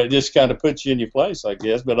 it just kind of puts you in your place, I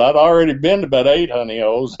guess. But I'd already been to about 8 honey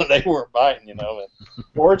holes, and they weren't biting, And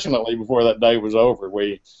fortunately, before that day was over,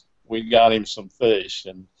 we got him some fish,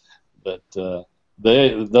 but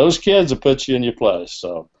those kids will put you in your place.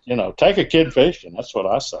 So take a kid fishing. That's what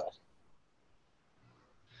I say.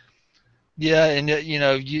 Yeah, and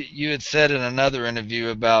you had said in another interview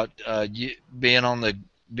about you being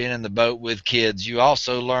in the boat with kids. You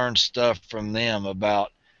also learned stuff from them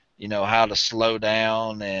about how to slow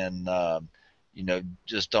down and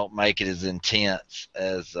just don't make it as intense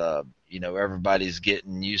as everybody's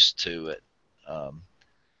getting used to it.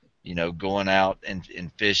 Going out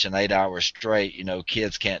and fishing 8 hours straight,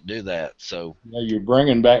 kids can't do that. So you're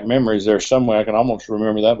bringing back memories there somewhere. I can almost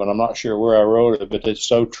remember that, but I'm not sure where I wrote it. But it's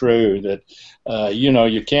so true that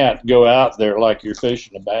you can't go out there like you're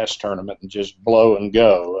fishing a bass tournament and just blow and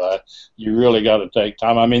go. You really got to take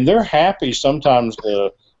time. I mean, they're happy sometimes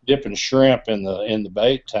dipping shrimp in the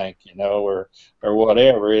bait tank, or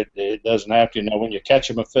whatever. It doesn't have to. When you catch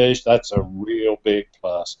them a fish, that's a real big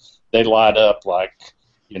plus. They light up like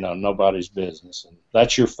nobody's business, and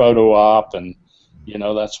that's your photo op, and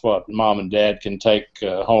that's what mom and dad can take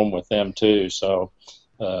home with them too. So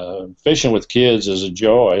fishing with kids is a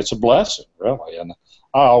joy. It's a blessing, really, and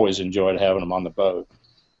I always enjoyed having them on the boat.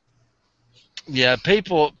 Yeah,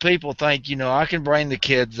 people think I can bring the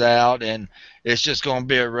kids out and it's just going to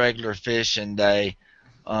be a regular fishing day,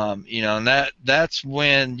 and that's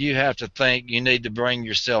when you have to think you need to bring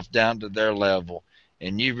yourself down to their level.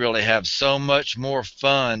 And you really have so much more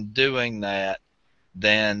fun doing that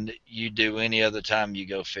than you do any other time you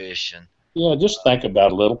go fishing. Yeah, just think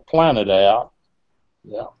about a little, plan it out.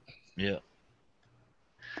 Yeah. Yeah.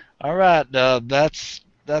 All right, that's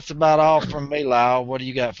about all from me, Lyle. What do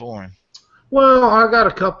you got for him? Well, I got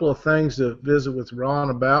a couple of things to visit with Ron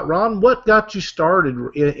about. Ron, what got you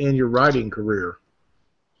started in your writing career?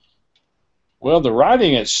 Well, the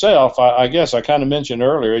writing itself, I guess I kind of mentioned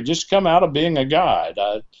earlier, it just come out of being a guide.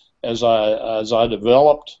 As I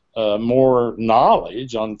developed more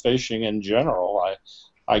knowledge on fishing in general,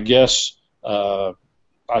 I guess I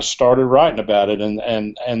started writing about it,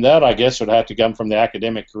 and that I guess would have to come from the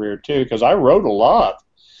academic career too, because I wrote a lot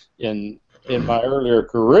in my earlier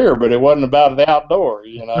career, but it wasn't about the outdoors,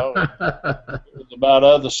 It was about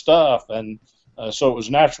other stuff, and so it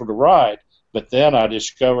was natural to write. But then I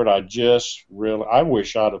discovered I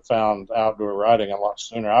wish I'd have found outdoor writing a lot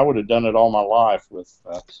sooner. I would have done it all my life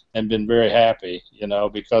and been very happy,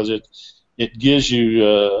 because it gives you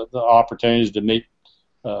the opportunities to meet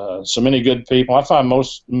so many good people. I find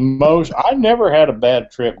I never had a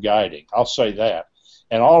bad trip guiding. I'll say that.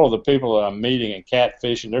 And all of the people that I'm meeting and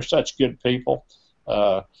catfishing, they're such good people.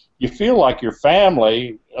 You feel like your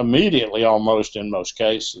family immediately, almost in most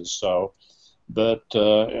cases. So. But,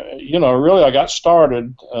 really I got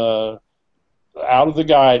started out of the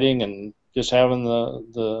guiding and just having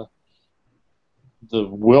the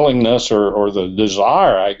willingness or the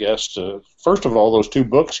desire, I guess, to, first of all, those 2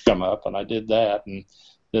 books come up, and I did that, and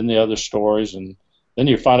then the other stories, and then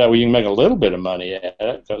you find out you can make a little bit of money at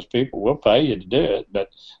it because people will pay you to do it. But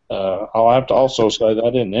I'll have to also say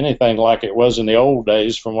that isn't anything like it was in the old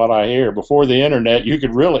days from what I hear. Before the internet, you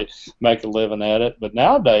could really make a living at it. But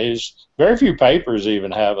nowadays, very few papers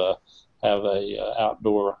even have a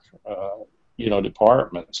outdoor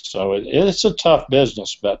department. So it's a tough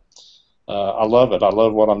business, but I love it. I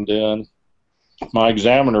love what I'm doing. My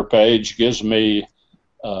Examiner page gives me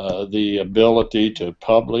the ability to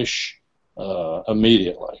publish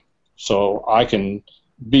immediately, so I can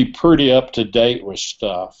be pretty up to date with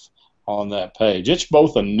stuff on that page. It's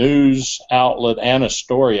both a news outlet and a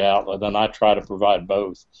story outlet, and I try to provide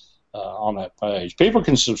both on that page. People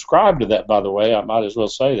can subscribe to that, by the way. I might as well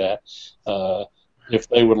say that if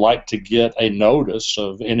they would like to get a notice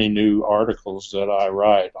of any new articles that I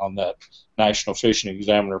write on that National Fishing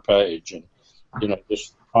Examiner page. And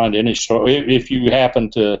just find any story. If you happen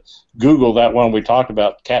to Google that one we talked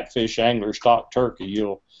about, catfish anglers talk turkey,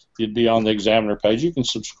 you'd be on the Examiner page. You can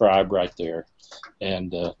subscribe right there,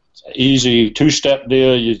 and easy two-step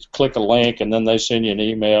deal. You click a link, and then they send you an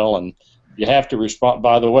email, and you have to respond.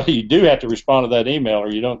 By the way, you do have to respond to that email, or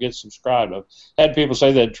you don't get subscribed. I've had people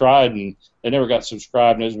say they'd tried and they never got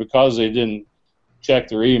subscribed, and it's because they didn't check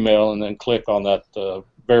their email and then click on that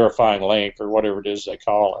verifying link or whatever it is they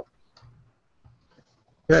call it.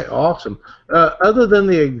 Okay, awesome. Other than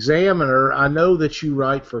the Examiner, I know that you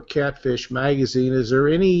write for Catfish Magazine. Is there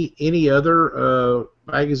any other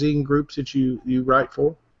magazine groups that you write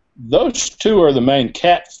for? Those two are the main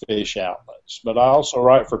catfish outlets, but I also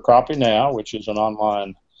write for Crappie Now, which is an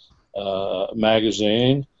online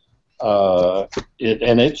magazine. And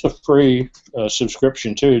it's a free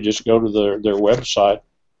subscription too. Just go to their website,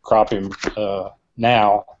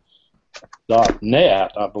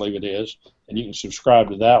 crappie.now.net, I believe it is, and you can subscribe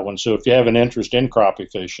to that one. So if you have an interest in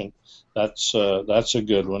crappie fishing, that's a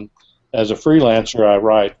good one. As a freelancer, I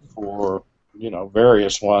write for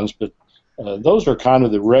various ones, but those are kind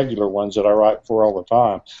of the regular ones that I write for all the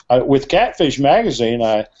time. With Catfish Magazine,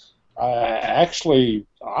 I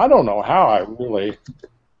don't know how I really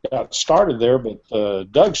got started there, but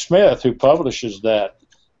Doug Smith, who publishes that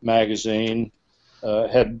magazine,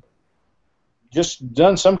 had just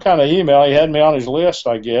done some kind of email. He had me on his list,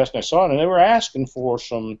 I guess, and I saw it, and they were asking for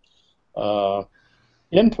some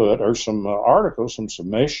input or some articles, some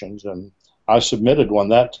submissions, and I submitted one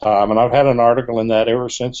that time, and I've had an article in that ever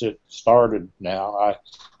since it started now. I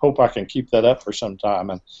hope I can keep that up for some time.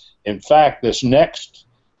 And in fact, this next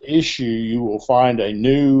issue, you will find a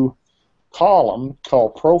new column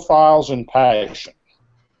called Profiles in Passion.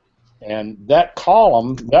 And that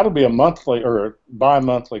column, that'll be a monthly or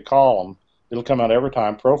bi-monthly column. It'll come out every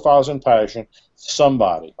time. Profiles in Passion,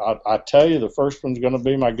 somebody. I tell you, the first one's going to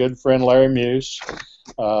be my good friend Larry Muse.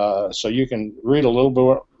 So you can read a little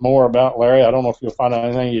bit more about Larry. I don't know if you'll find out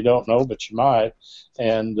anything you don't know, but you might.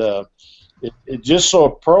 And it's just so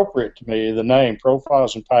appropriate to me, the name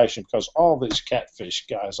Profiles in Passion, because all these catfish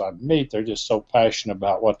guys I meet, they're just so passionate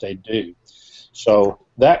about what they do. So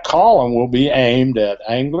that column will be aimed at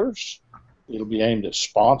anglers. It'll be aimed at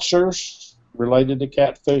sponsors related to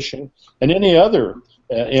catfishing and any other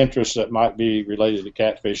interests that might be related to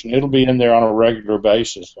catfishing. It'll be in there on a regular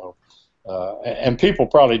basis. So, and people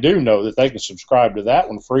probably do know that they can subscribe to that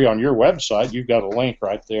one free on your website. You've got a link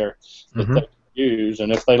right there that they can use.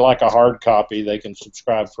 And if they like a hard copy, they can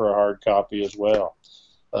subscribe for a hard copy as well.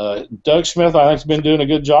 Doug Smith, I think, has been doing a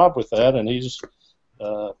good job with that, and he's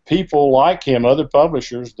people like him, other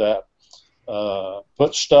publishers that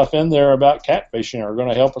put stuff in there about catfishing are going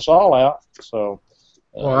to help us all out. So,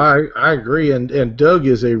 well, I agree, and Doug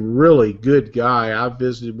is a really good guy. I've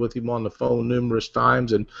visited with him on the phone numerous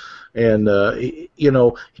times, and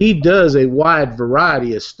he does a wide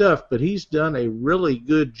variety of stuff, but he's done a really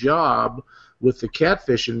good job with the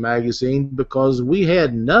Catfishing magazine because we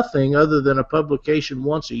had nothing other than a publication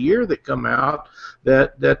once a year that come out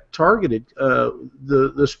that targeted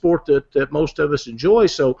the sport that most of us enjoy.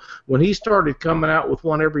 So when he started coming out with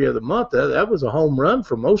one every other month, that was a home run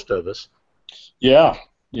for most of us. Yeah,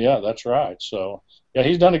 that's right. So yeah,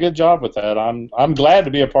 he's done a good job with that. I'm glad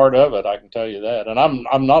to be a part of it. I can tell you that, and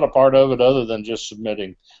I'm not a part of it other than just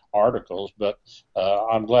submitting articles, but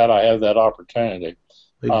I'm glad I have that opportunity.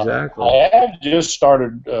 Exactly. I have just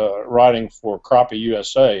started writing for Crappie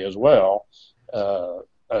USA as well,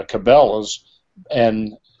 Cabela's,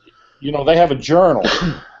 and they have a journal,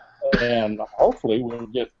 and hopefully we'll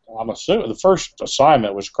get. I'm assuming the first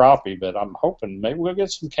assignment was crappie, but I'm hoping maybe we'll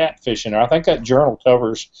get some catfish in there. I think that journal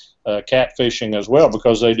covers catfishing as well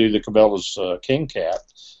because they do the Cabela's King Cat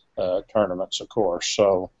tournaments, of course.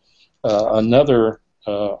 So another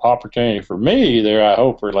opportunity for me there, I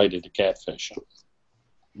hope, related to catfishing.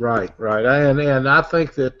 Right, right, and I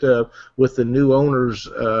think that with the new owners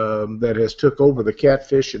that has took over the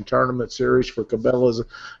catfish and tournament series for Cabela's,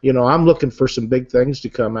 I'm looking for some big things to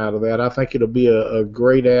come out of that. I think it'll be a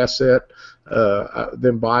great asset.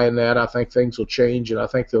 Them buying that, I think things will change, and I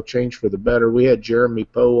think they'll change for the better. We had Jeremy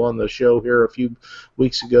Poe on the show here a few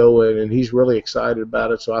weeks ago, and he's really excited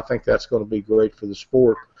about it. So I think that's going to be great for the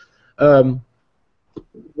sport. Um,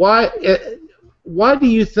 why? Why do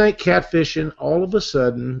you think catfishing all of a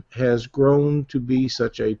sudden has grown to be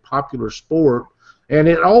such a popular sport? And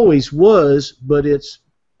it always was, but its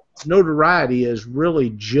notoriety has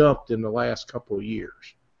really jumped in the last couple of years.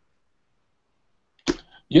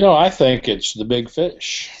 I think it's the big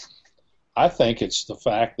fish. I think it's the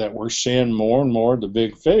fact that we're seeing more and more of the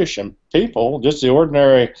big fish, and people, just the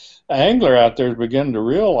ordinary angler out there, is beginning to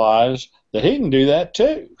realize that he can do that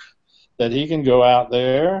too, that he can go out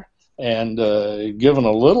there and given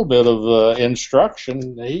a little bit of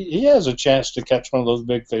instruction, he has a chance to catch one of those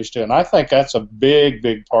big fish too. And I think that's a big,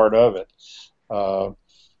 big part of it.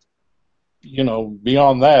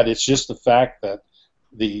 Beyond that, it's just the fact that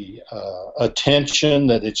the attention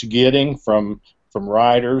that it's getting from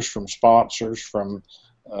riders, from sponsors, from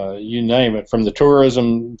you name it, from the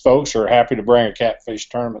tourism folks who are happy to bring a catfish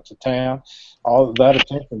tournament to town. All of that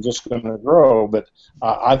attention is just going to grow. But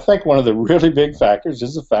I think one of the really big factors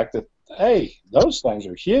is the fact that, hey, those things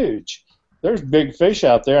are huge. There's big fish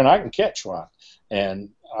out there, and I can catch one. And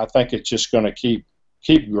I think it's just going to keep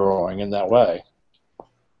growing in that way.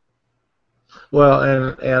 Well,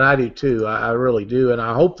 and I do too. I really do, and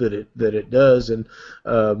I hope that it does. And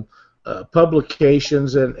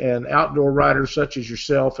publications and outdoor writers such as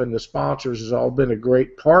yourself and the sponsors has all been a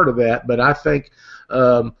great part of that. But I think.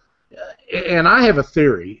 And I have a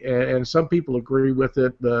theory, and some people agree with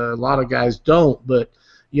it, a lot of guys don't, but,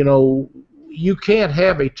 you can't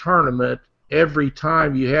have a tournament every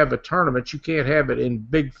time you have a tournament. You can't have it in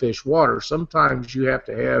big fish water. Sometimes you have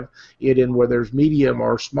to have it in where there's medium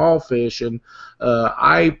or small fish, and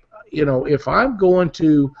if I'm going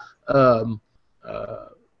to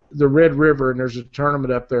the Red River and there's a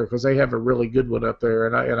tournament up there because they have a really good one up there,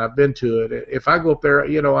 and I've been to it. If I go up there,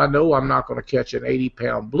 I know I'm not going to catch an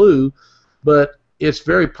 80-pound blue, but it's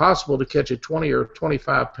very possible to catch a 20 or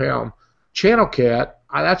 25-pound channel cat.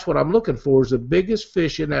 That's what I'm looking for, is the biggest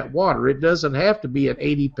fish in that water. It doesn't have to be an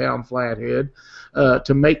 80-pound flathead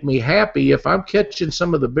to make me happy. If I'm catching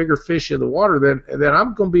some of the bigger fish in the water, then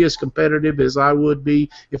I'm going to be as competitive as I would be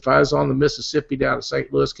if I was on the Mississippi down at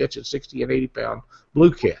St. Louis catching 60 and 80-pound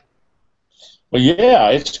blue cat. Well, yeah,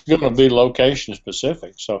 it's going to be location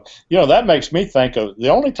specific. So, that makes me think of the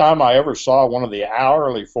only time I ever saw one of the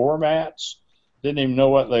hourly formats, didn't even know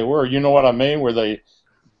what they were. You know what I mean? Where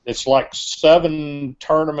it's like 7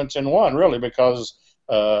 tournaments in one, really, because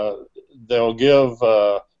they'll give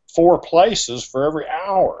 4 places for every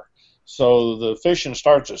hour. So the fishing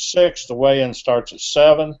starts at 6, the weigh-in starts at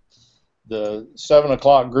 7. The 7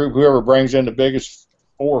 o'clock group, whoever brings in the biggest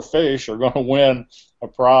 4 fish, are going to win a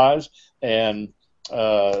prize. And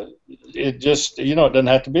it just, it doesn't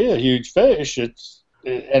have to be a huge fish.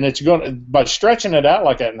 It's going to, by stretching it out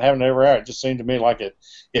like that and having it every hour, it just seemed to me like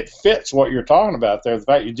it fits what you're talking about there. The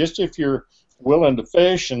fact if you're willing to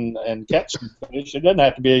fish and catch some fish, it doesn't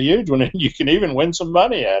have to be a huge one, and you can even win some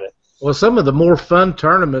money at it. Well, some of the more fun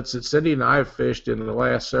tournaments that Cindy and I have fished in the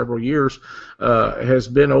last several years has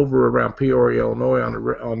been over around Peoria, Illinois,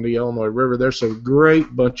 on the Illinois River. There's a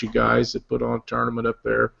great bunch of guys that put on a tournament up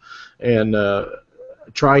there, and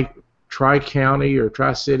Tri-County or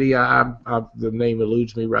Tri-City, the name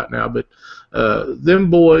eludes me right now, but them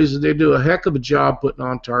boys, they do a heck of a job putting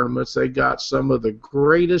on tournaments. They got some of the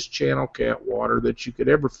greatest channel cat water that you could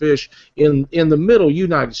ever fish in the middle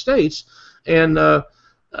United States, and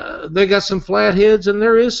they got some flatheads, and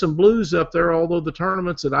there is some blues up there, although the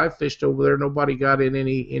tournaments that I fished over there, nobody got in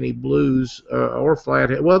any blues or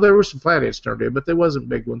flathead. Well, there were some flatheads turned in, but they wasn't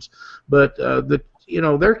big ones. But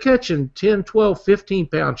they're catching 10, 12,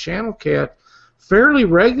 15-pound channel cat fairly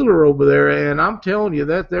regular over there, and I'm telling you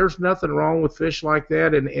that there's nothing wrong with fish like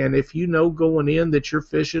that. And if you know going in that you're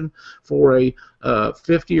fishing for a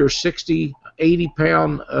 50 or 60,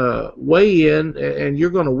 80-pound weigh-in, and you're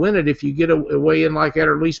going to win it if you get a weigh-in like that,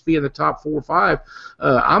 or at least be in the top 4 or 5,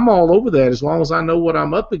 I'm all over that as long as I know what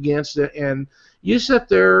I'm up against. And you sit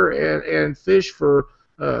there and fish for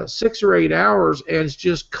 6 or 8 hours and it's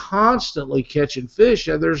just constantly catching fish.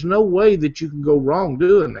 There's no way that you can go wrong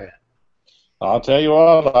doing that. I'll tell you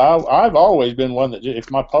what, I've always been one that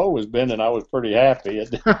if my pole was bending, I was pretty happy. A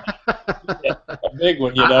big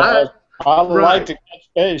one, I like to catch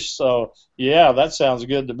fish, so yeah, that sounds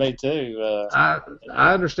good to me too. I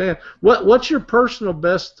understand. What's your personal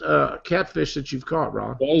best catfish that you've caught,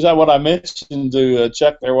 Ron? Is that what I mentioned to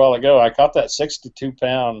Chuck there a while ago? I caught that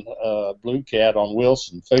 62-pound blue cat on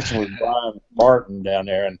Wilson, fishing with Brian Martin down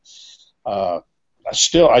there, and I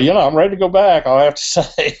still, I'm ready to go back. I'll have to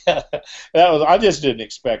say I just didn't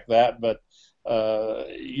expect that, but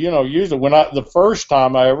usually the first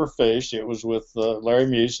time I ever fished, it was with Larry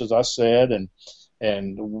Muse, as I said,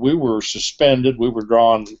 and we were suspended. We were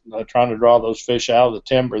trying to draw those fish out of the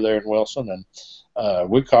timber there in Wilson, and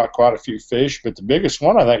we caught quite a few fish, but the biggest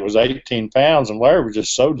one I think was 18 pounds, and Larry was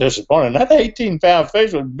just so disappointed. And that 18-pound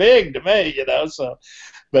fish was big to me, so.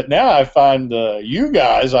 But now I find you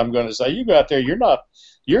guys, I'm going to say, you go out there,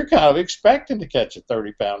 you're kind of expecting to catch a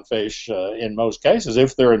 30-pound fish in most cases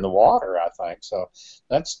if they're in the water, I think. So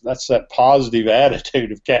that's that positive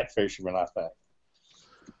attitude of catfishermen, I think.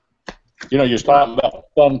 You're talking about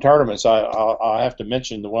fun tournaments. I have to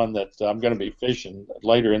mention the one that I'm going to be fishing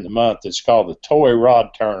later in the month. It's called the Toy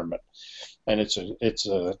Rod Tournament. And it's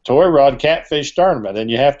a toy rod catfish tournament, and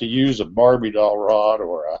you have to use a Barbie doll rod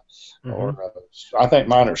or I think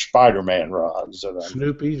mine are Spider-Man rods.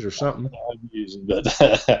 Snoopy's or something. I'm using, but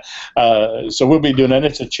so we'll be doing that.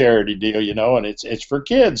 It's a charity deal, and it's for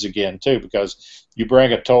kids again too, because you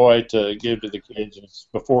bring a toy to give to the kids. And it's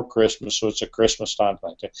before Christmas, so it's a Christmas time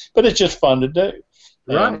thing too. But it's just fun to do.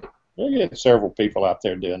 Right. We'll get several people out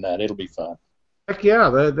there doing that. It'll be fun. Heck yeah,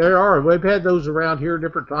 there are. We've had those around here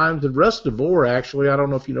different times. And Russ DeVore, actually, I don't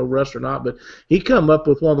know if you know Russ or not, but he come up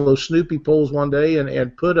with one of those Snoopy poles one day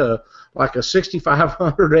and put a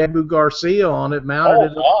 6500 Abu Garcia on it,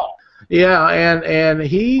 mounted it. Wow. Yeah, and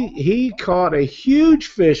he caught a huge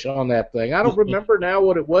fish on that thing. I don't remember now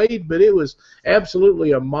what it weighed, but it was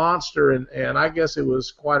absolutely a monster, and I guess it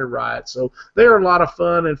was quite a riot. So they're a lot of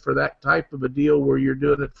fun, and for that type of a deal where you're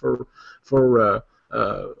doing it for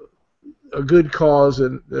a good cause,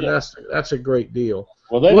 and that's a great deal.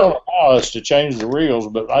 Well, they don't allow us to change the reels,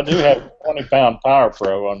 but I do have a 20-pound Power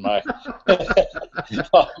Pro on my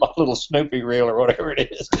my little Snoopy reel or whatever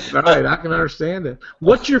it is. Right, I can understand it.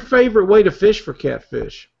 What's your favorite way to fish for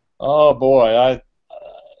catfish? Oh boy,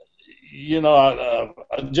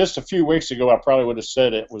 just a few weeks ago, I probably would have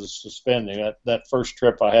said it was suspending. That first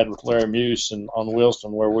trip I had with Larry Muse on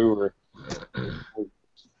Wilson, where we were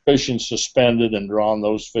fishing suspended and drawing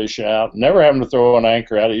those fish out, never having to throw an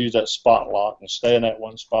anchor out. I used that spot lock and stay in that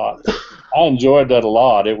one spot. I enjoyed that a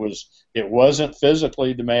lot. It wasn't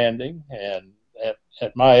physically demanding, and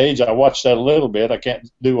at my age, I watched that a little bit. I can't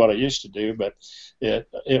do what I used to do, but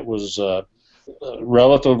it was a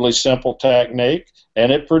relatively simple technique,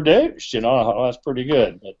 and it produced. That's pretty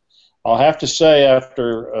good. But I'll have to say,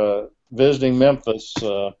 after visiting Memphis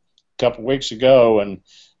a couple weeks ago, and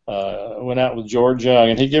went out with George Young,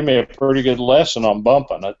 and he gave me a pretty good lesson on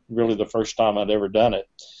bumping. Really the first time I'd ever done it.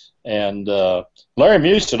 And Larry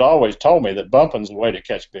Muse had always told me that bumping's the way to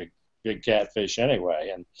catch big catfish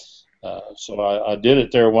anyway. And so I did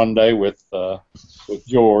it there one day with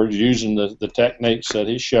George, using the techniques that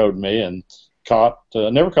he showed me, and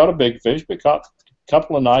never caught a big fish, but caught a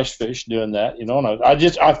couple of nice fish doing that. And I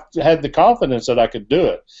had the confidence that I could do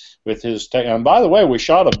it with his technique. And by the way, we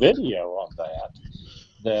shot a video on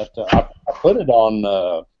that I put it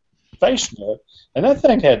on Facebook, and that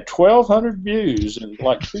thing had 1,200 views in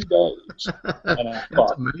like 2 days. And I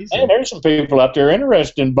thought, man, there's some people out there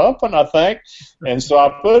interested in bumping, I think. And so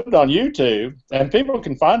I put it on YouTube, and people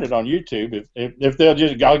can find it on YouTube if they'll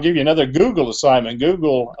just. I'll give you another Google assignment.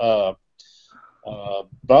 Google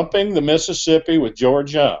bumping the Mississippi with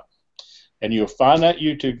George Young, and you'll find that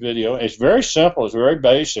YouTube video. It's very simple. It's very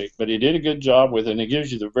basic, but he did a good job with it, and it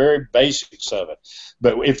gives you the very basics of it.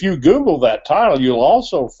 But if you Google that title, you'll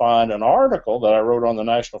also find an article that I wrote on the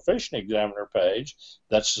National Fishing Examiner page.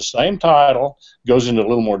 That's the same title, goes into a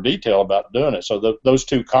little more detail about doing it. So those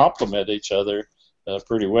two complement each other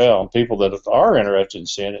pretty well, and people that are interested in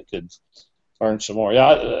seeing it could learn some more.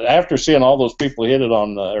 Yeah, after seeing all those people hit it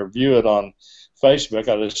on or view it on Facebook,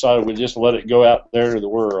 I decided we'd just let it go out there to the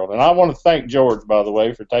world. And I want to thank George, by the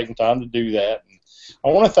way, for taking time to do that. And I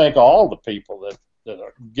want to thank all the people that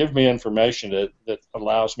give me information that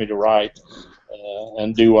allows me to write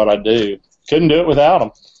and do what I do. Couldn't do it without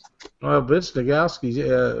them. Well, Vince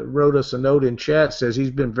Nagowski wrote us a note in chat, says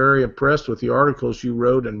he's been very impressed with the articles you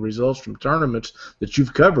wrote and results from tournaments that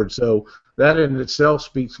you've covered. So that in itself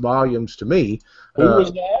speaks volumes to me. Who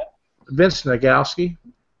was that? Vince Nagowski.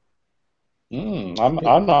 I'm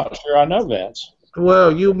not sure I know Vince.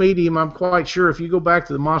 Well, you'll meet him. I'm quite sure. If you go back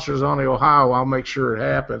to the Monsters on the Ohio, I'll make sure it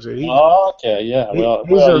happens. Okay, yeah.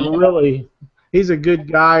 he's a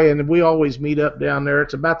good guy, and we always meet up down there.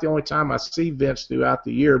 It's about the only time I see Vince throughout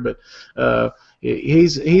the year, but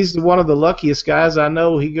he's one of the luckiest guys I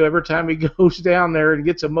know. Every time he goes down there and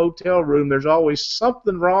gets a motel room, there's always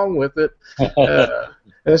something wrong with it.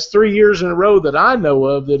 That's 3 years in a row that I know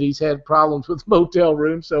of that he's had problems with motel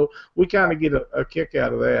rooms, so we kind of get a kick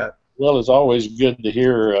out of that. Well, it's always good to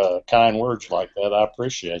hear kind words like that. I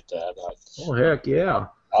appreciate that. Oh, heck, yeah.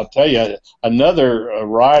 I'll tell you, another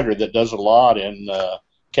writer that does a lot in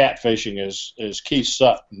catfishing is Keith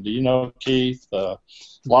Sutton. Do you know Keith? A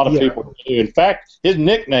lot of people do. In fact, his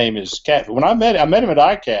nickname is Cat. When I met him at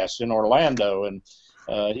ICAST in Orlando, and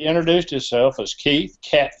he introduced himself as Keith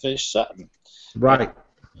Catfish Sutton. Right.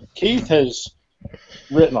 Keith has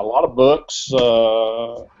written a lot of books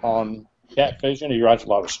on catfishing. He writes a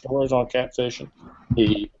lot of stories on catfishing.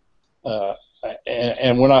 He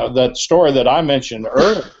and when that story that I mentioned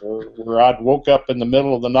earlier, where I woke up in the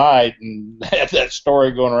middle of the night and had that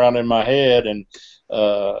story going around in my head,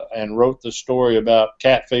 and wrote the story about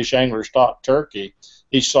catfish angler stock turkey,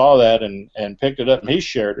 he saw that and picked it up, and he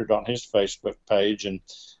shared it on his Facebook page,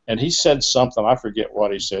 and he said something, I forget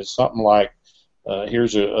what he said, something like,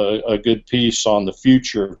 here's a good piece on the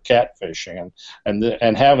future of catfishing,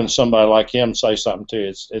 and having somebody like him say something to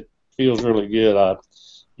you, it feels really good.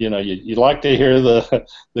 You like to hear the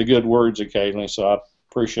good words occasionally, so I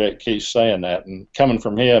appreciate Keith saying that, and coming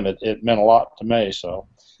from him, it meant a lot to me. So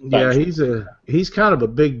yeah, he's kind of a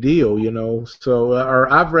big deal, you know. So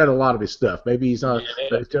or I've read a lot of his stuff. Maybe he's not.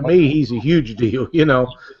 To me, he's a huge deal, you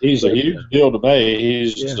know. He's a huge deal to me.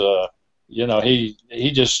 He's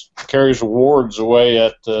he just carries awards away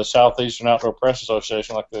at the Southeastern Outdoor Press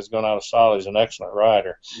Association like that's going out of style. He's an excellent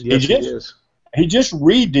writer. Yes, he is. He just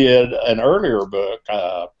redid an earlier book.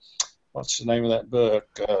 What's the name of that book?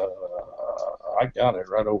 I got it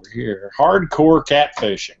right over here. Hardcore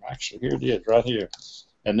Catfishing. Actually, here it is, right here.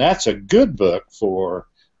 And that's a good book for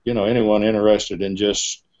anyone interested in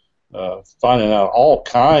just finding out all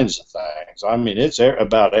kinds of things. I mean, it's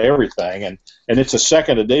about everything, and it's a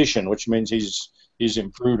second edition, which means he's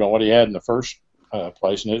improved on what he had in the first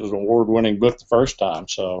place, and it was an award-winning book the first time.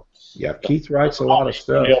 So yeah, Keith writes a lot of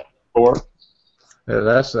stuff. Yeah,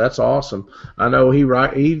 that's awesome. I know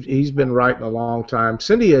he's been writing a long time.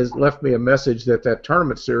 Cindy has left me a message that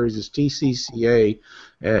tournament series is TCCA,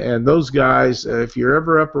 and those guys, if you're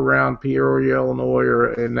ever up around Peoria, Illinois,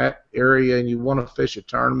 or in that area and you want to fish a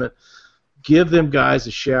tournament, give them guys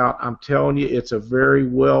a shout. I'm telling you, it's a very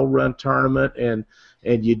well-run tournament, and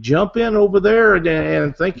you jump in over there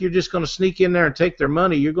and think you're just going to sneak in there and take their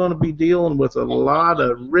money, you're going to be dealing with a lot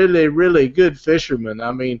of really, really good fishermen.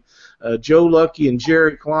 I mean, Joe Lucky and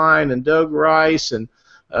Jerry Klein and Doug Rice and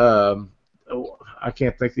I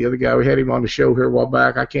can't think of the other guy. We had him on the show here a while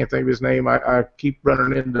back. I can't think of his name. I keep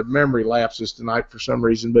running into memory lapses tonight for some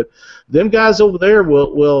reason. But them guys over there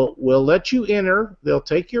will let you enter. They'll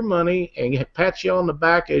take your money and pat you on the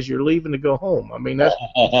back as you're leaving to go home. I mean,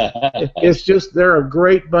 it's just they're a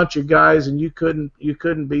great bunch of guys, and you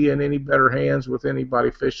couldn't be in any better hands with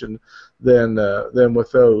anybody fishing than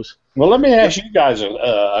with those. Well, let me ask you guys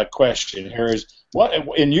a question here. What,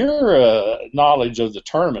 in your knowledge of the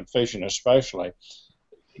tournament fishing especially,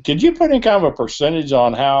 could you put in kind of a percentage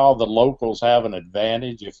on how the locals have an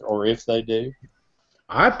advantage, if they do?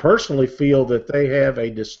 I personally feel that they have a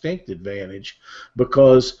distinct advantage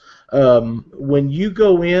because when you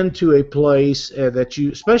go into a place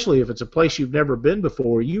especially if it's a place you've never been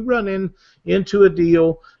before, you run into a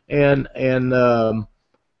deal and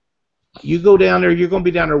you go down there, you're going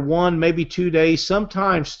to be down there 1, maybe 2 days,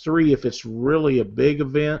 sometimes 3 if it's really a big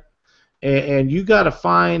event, and you got to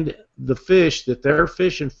find the fish that they're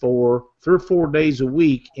fishing for 3 or 4 days a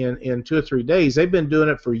week in 2 or 3 days. They've been doing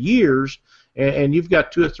it for years, and you've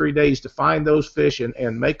got 2 or 3 days to find those fish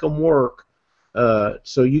and make them work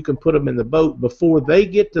so you can put them in the boat before they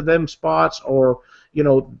get to them spots, or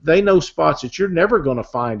they know spots that you're never going to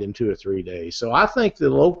find in 2 or 3 days. So I think the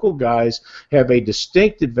local guys have a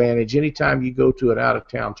distinct advantage anytime you go to an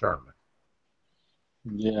out-of-town tournament.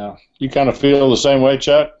 Yeah. You kind of feel the same way,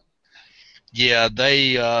 Chuck? Yeah,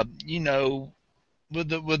 they, with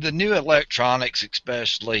the new electronics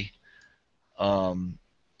especially,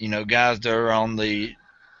 guys that are on the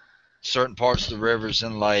certain parts of the rivers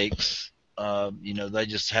and lakes, they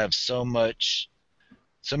just have so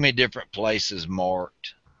many different places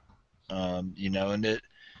marked, and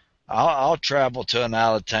I'll travel to an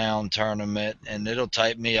out-of-town tournament, and it'll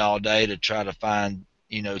take me all day to try to find,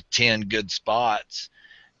 10 good spots,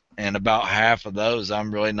 and about half of those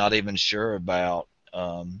I'm really not even sure about.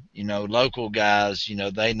 Local guys,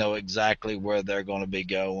 they know exactly where they're going to be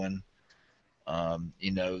going.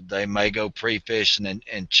 You know, they may go pre-fishing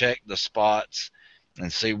and check the spots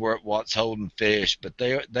and see what's holding fish, but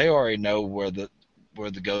they already know where the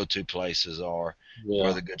go-to places are, where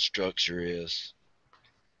Yeah. the good structure is.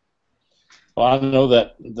 Well, I know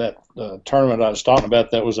that tournament I was talking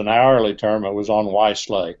about, that was an hourly tournament, was on Weiss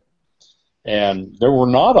Lake. And there were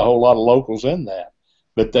not a whole lot of locals in that,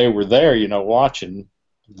 but they were there, you know, watching,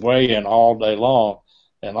 weighing all day long.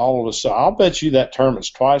 And all of a sudden, I'll bet you that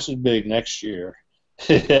tournament's twice as big next year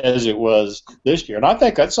as it was this year. And I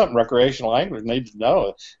think that's something recreational anglers need to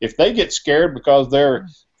know. If they get scared because they're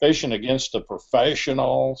fishing against a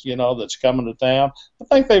professional, you know, that's coming to town, I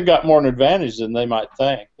think they've got more of an advantage than they might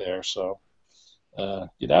think there. So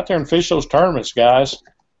get out there and fish those tournaments, guys.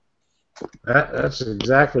 That's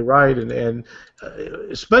exactly right, and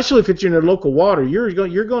especially if it's in your local water, you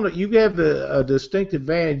have a distinct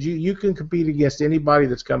advantage. You can compete against anybody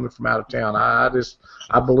that's coming from out of town.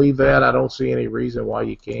 I believe that. I don't see any reason why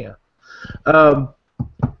you can't.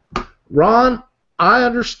 Ron, I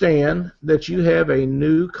understand that you have a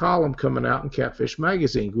new column coming out in Catfish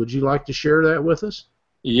Magazine. Would you like to share that with us?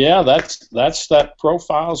 Yeah, that's that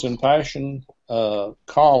Profiles in Passion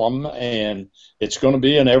column, and it's going to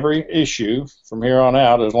be in every issue from here on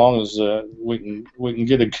out, as long as we can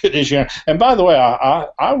get a good issue. And by the way,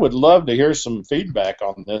 I would love to hear some feedback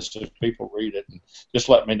on this if people read it, and just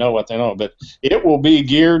let me know what they know. But it will be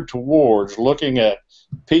geared towards looking at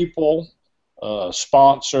people,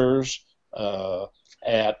 sponsors,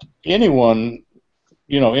 at anyone,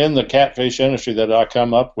 you know, in the catfish industry that I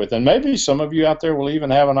come up with. And maybe some of you out there will even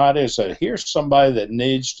have an idea, say, here's somebody that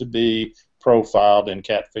needs to be profiled in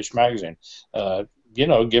Catfish Magazine. You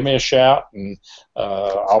know, give me a shout, and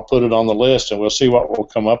I'll put it on the list, and we'll see what will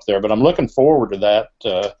come up there. But I'm looking forward to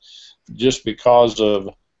that just because of,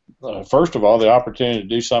 first of all, the opportunity to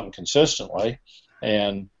do something consistently,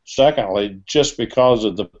 and secondly, just because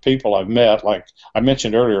of the people I've met. Like I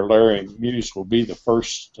mentioned earlier, Larry Muse will be the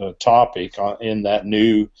first topic in that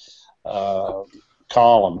new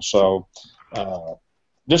column. So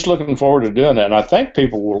just looking forward to doing that. And I think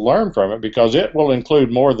people will learn from it, because it will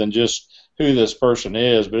include more than just who this person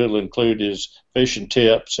is, but it'll include his fishing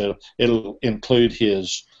tips. It'll include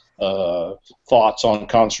his thoughts on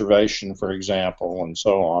conservation, for example, and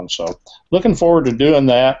so on. So looking forward to doing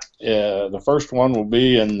that. The first one will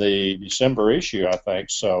be in the December issue, I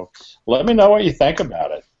think. So let me know what you think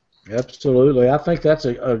about it. Absolutely. I think that's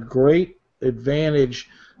a great advantage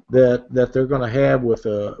that they're going to have with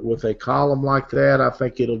a column like that. I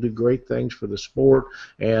think it'll do great things for the sport,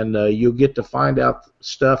 and you'll get to find out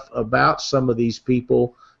stuff about some of these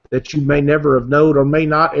people that you may never have known or may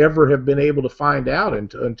not ever have been able to find out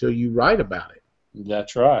until you write about it.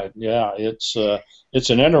 That's right. Yeah, it's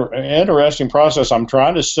an interesting process. I'm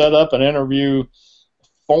trying to set up an interview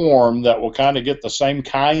form that will kind of get the same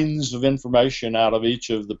kinds of information out of each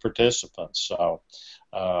of the participants. So,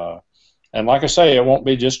 and like I say, it won't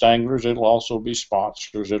be just anglers. It'll also be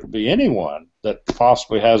sponsors. It'll be anyone that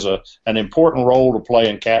possibly has an important role to play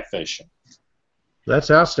in catfishing.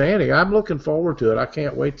 That's outstanding. I'm looking forward to it. I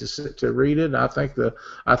can't wait to read it. And I think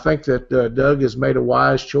that Doug has made a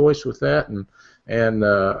wise choice with that, and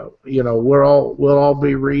you know, we'll all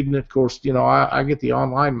be reading it. Of course, you know, I get the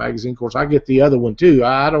online magazine. Of course, I get the other one too.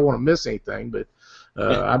 I don't want to miss anything, but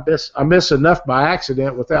I miss enough by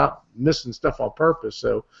accident without missing stuff on purpose.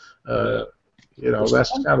 So you know,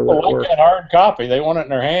 that's kind of what it works. That hard copy, they want it in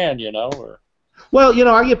their hand, you know. Well, you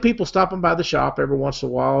know, I get people stopping by the shop every once in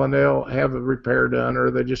a while, and they'll have a repair done, or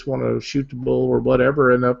they just want to shoot the bull or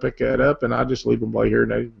whatever, and they'll pick that up, and I just leave them right here,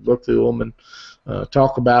 and they look through them and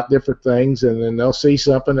talk about different things, and then they'll see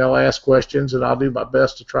something, they'll ask questions, and I'll do my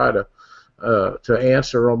best to try to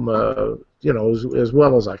answer them, you know, as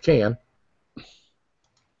well as I can.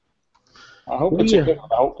 I hope it's a good one.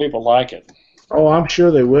 I hope people like it. Oh, I'm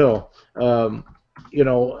sure they will. You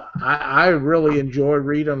know, I really enjoy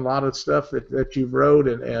reading a lot of stuff that you've wrote,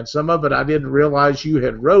 and some of it I didn't realize you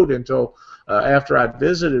had wrote until after I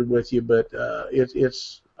visited with you. But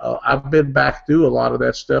I've been back through a lot of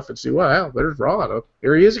that stuff and see, wow, there's Rod. Oh,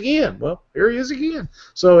 here he is again. Well, here he is again.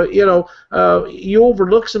 So, you know, you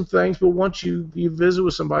overlook some things, but once you visit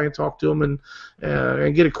with somebody and talk to them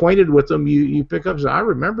and get acquainted with them, you pick up and say, I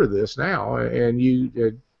remember this now, and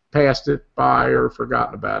you passed it by or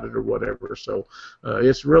forgotten about it or whatever. So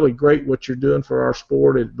it's really great what you're doing for our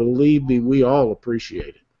sport, and believe me, we all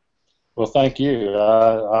appreciate it. Well, thank you.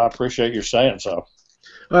 I appreciate your saying so.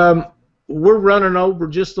 We're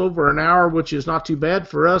running just over an hour, which is not too bad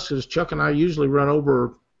for us, because Chuck and I usually run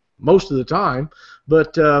over most of the time.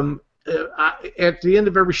 But At the end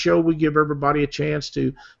of every show, we give everybody a chance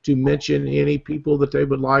to mention any people that they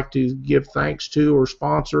would like to give thanks to, or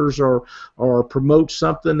sponsors, or promote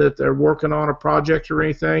something that they're working on, a project or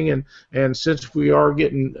anything. And since we are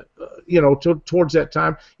getting towards that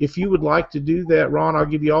time, if you would like to do that, Ron, I'll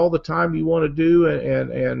give you all the time you want to do,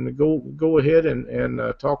 and go ahead and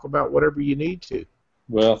talk about whatever you need to.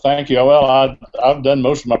 Well, thank you. Well, I've done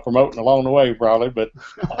most of my promoting along the way, probably, but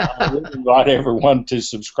I would invite everyone to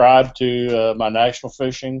subscribe to my National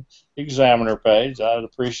Fishing Examiner page. I'd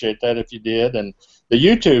appreciate that if you did. And the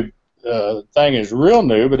YouTube thing is real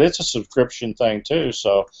new, but it's a subscription thing too.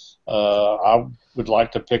 So I would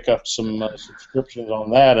like to pick up some subscriptions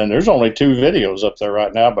on that. And there's only 2 videos up there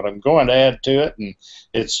right now, but I'm going to add to it, and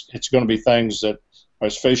it's going to be things that are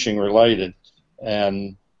fishing related.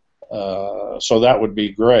 And so that would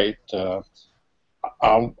be great. I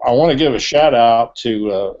want to give a shout out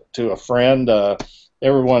to a friend.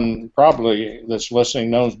 Everyone probably that's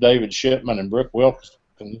listening knows David Shipman and Brooke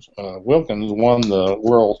Wilkins. Wilkins won the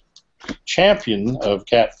world champion of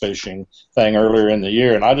catfishing thing earlier in the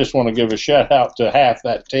year, and I just want to give a shout out to half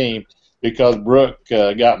that team because Brooke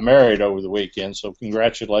got married over the weekend. So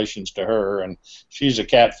congratulations to her, and she's a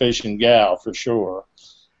catfishing gal for sure.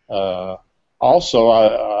 Also,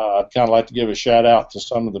 I'd kind of like to give a shout out to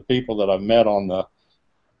some of the people that I've met on the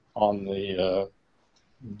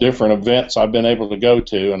different events I've been able to go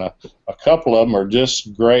to, and a couple of them are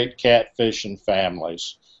just great catfishing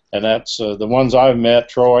families. And that's the ones I've met: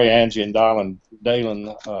 Troy, Angie, and Dalen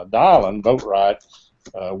Boat Ride,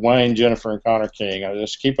 Wayne, Jennifer, and Connor King. I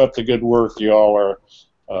just keep up the good work. You all are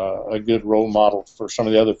a good role model for some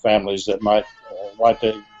of the other families that might like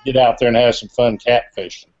to get out there and have some fun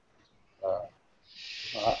catfishing.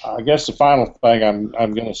 I guess the final thing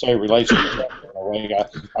I'm going to say relates to that.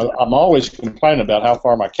 I'm always complaining about how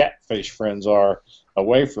far my catfish friends are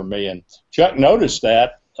away from me, and Chuck noticed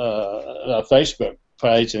that a Facebook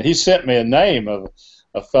page, and he sent me a name of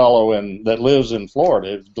a fellow that lives in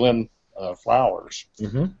Florida, Glenn Flowers,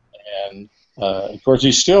 and of course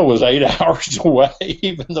he still was 8 hours away,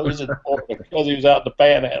 even though he's in Florida, because he was out in the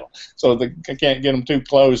Panhandle, so I can't get him too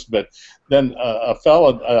close. But then a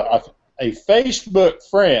fellow. A Facebook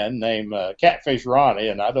friend named Catfish Ronnie,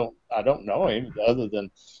 and I don't know him other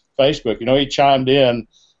than Facebook. He chimed in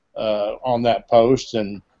on that post,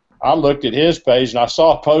 and I looked at his page, and I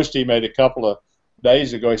saw a post he made a couple of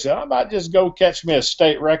days ago. He said, "I might just go catch me a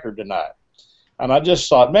state record tonight," and I just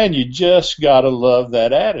thought, man, you just gotta love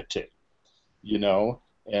that attitude,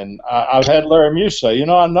 And I've had Larry Muse say,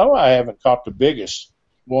 I know I haven't caught the biggest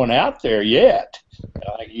one out there yet.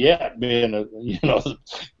 Yet being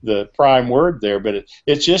the prime word there, but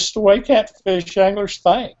it's just the way catfish anglers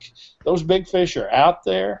think. Those big fish are out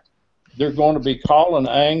there. They're going to be calling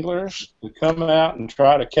anglers to come out and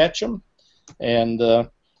try to catch them, and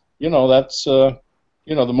that's the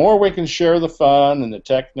more we can share the fun and the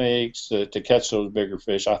techniques to catch those bigger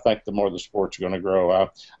fish, I think the more the sport's going to grow.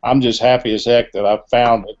 I'm just happy as heck that I've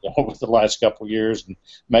found it over the last couple of years, and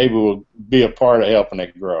maybe we'll be a part of helping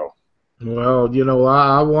it grow. Well,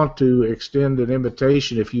 I want to extend an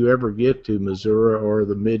invitation if you ever get to Missouri or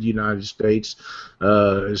the mid-United States,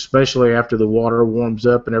 especially after the water warms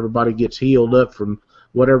up and everybody gets healed up from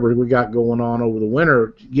whatever we got going on over the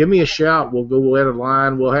winter. Give me a shout. We'll go at a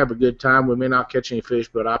line. We'll have a good time. We may not catch any fish,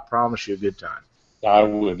 but I promise you a good time. I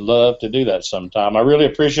would love to do that sometime. I really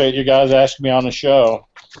appreciate you guys asking me on the show.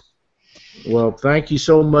 Well, thank you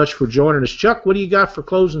so much for joining us. Chuck, what do you got for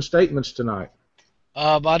closing statements tonight?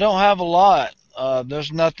 I don't have a lot.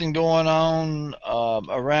 There's nothing going on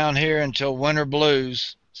around here until winter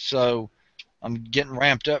blues, so I'm getting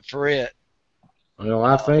ramped up for it. Well,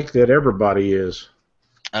 I think that everybody is.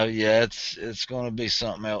 Oh yeah, it's going to be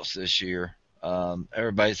something else this year.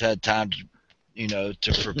 Everybody's had time to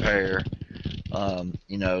prepare.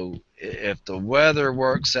 If the weather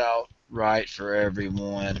works out right for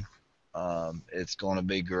everyone, it's going to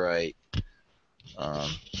be great.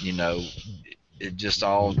 It's just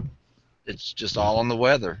all on the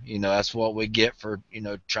weather. That's what we get for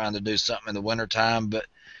trying to do something in the wintertime. But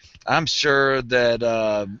I'm sure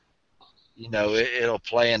that it'll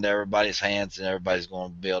play into everybody's hands, and everybody's going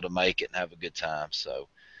to be able to make it and have a good time. So,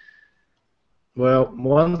 well,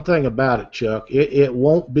 one thing about it, Chuck, it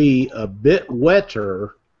won't be a bit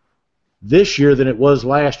wetter this year than it was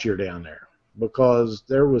last year down there, because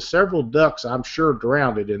there was several ducks, I'm sure,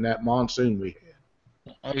 drowned in that monsoon we had.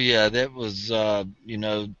 Oh yeah, that was I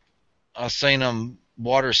seen them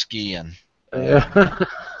water skiing. They were,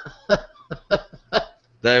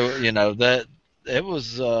 that it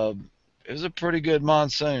was a pretty good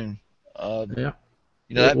monsoon. Yeah.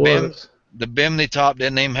 That the bimini top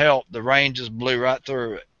didn't even help. The rain just blew right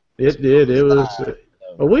through it. It did. It was.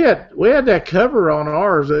 Well, we had that cover on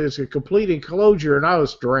ours. It's a complete enclosure, and I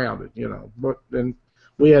was drowned. You know, but and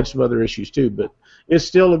we had some other issues too. But it's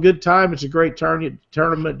still a good time. It's a great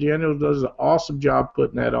tournament. General does an awesome job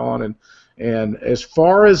putting that on, and as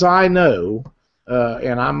far as I know,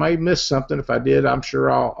 and I may miss something. If I did, I'm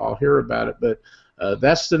sure I'll hear about it. But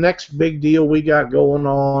that's the next big deal we got going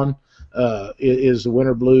on. Is the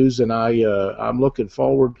Winter Blues, and I'm looking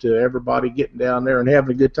forward to everybody getting down there and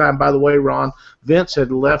having a good time. By the way, Ron, Vince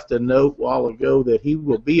had left a note a while ago that he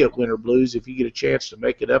will be at Winter Blues. If you get a chance to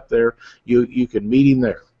make it up there, you can meet him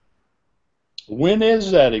there. When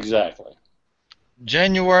is that exactly?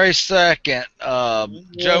 January 2nd,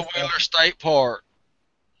 Joe Wheeler State Park.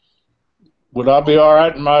 Would I be all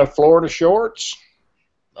right in my Florida shorts?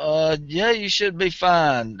 Yeah, you should be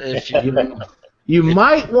fine. If you You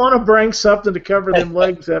might want to bring something to cover them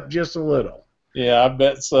legs up just a little. Yeah, I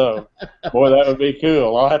bet so. Boy, that would be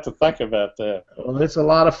cool. I'll have to think about that. Well, it's a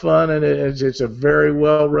lot of fun, and it's a very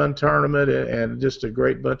well-run tournament, and just a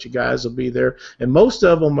great bunch of guys will be there. And most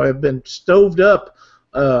of them have been stoved up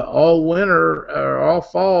all winter or all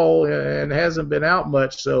fall, and hasn't been out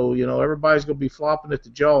much. So everybody's going to be flopping at the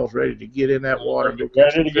jaws, ready to get in that water. And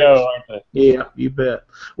Ready to go, aren't they? Yeah, you bet.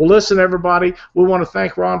 Well, listen, everybody, we want to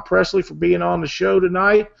thank Ron Presley for being on the show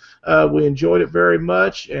tonight. We enjoyed it very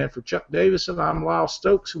much. And for Chuck Davison, I'm Lyle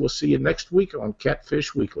Stokes. We'll see you next week on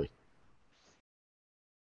Catfish Weekly.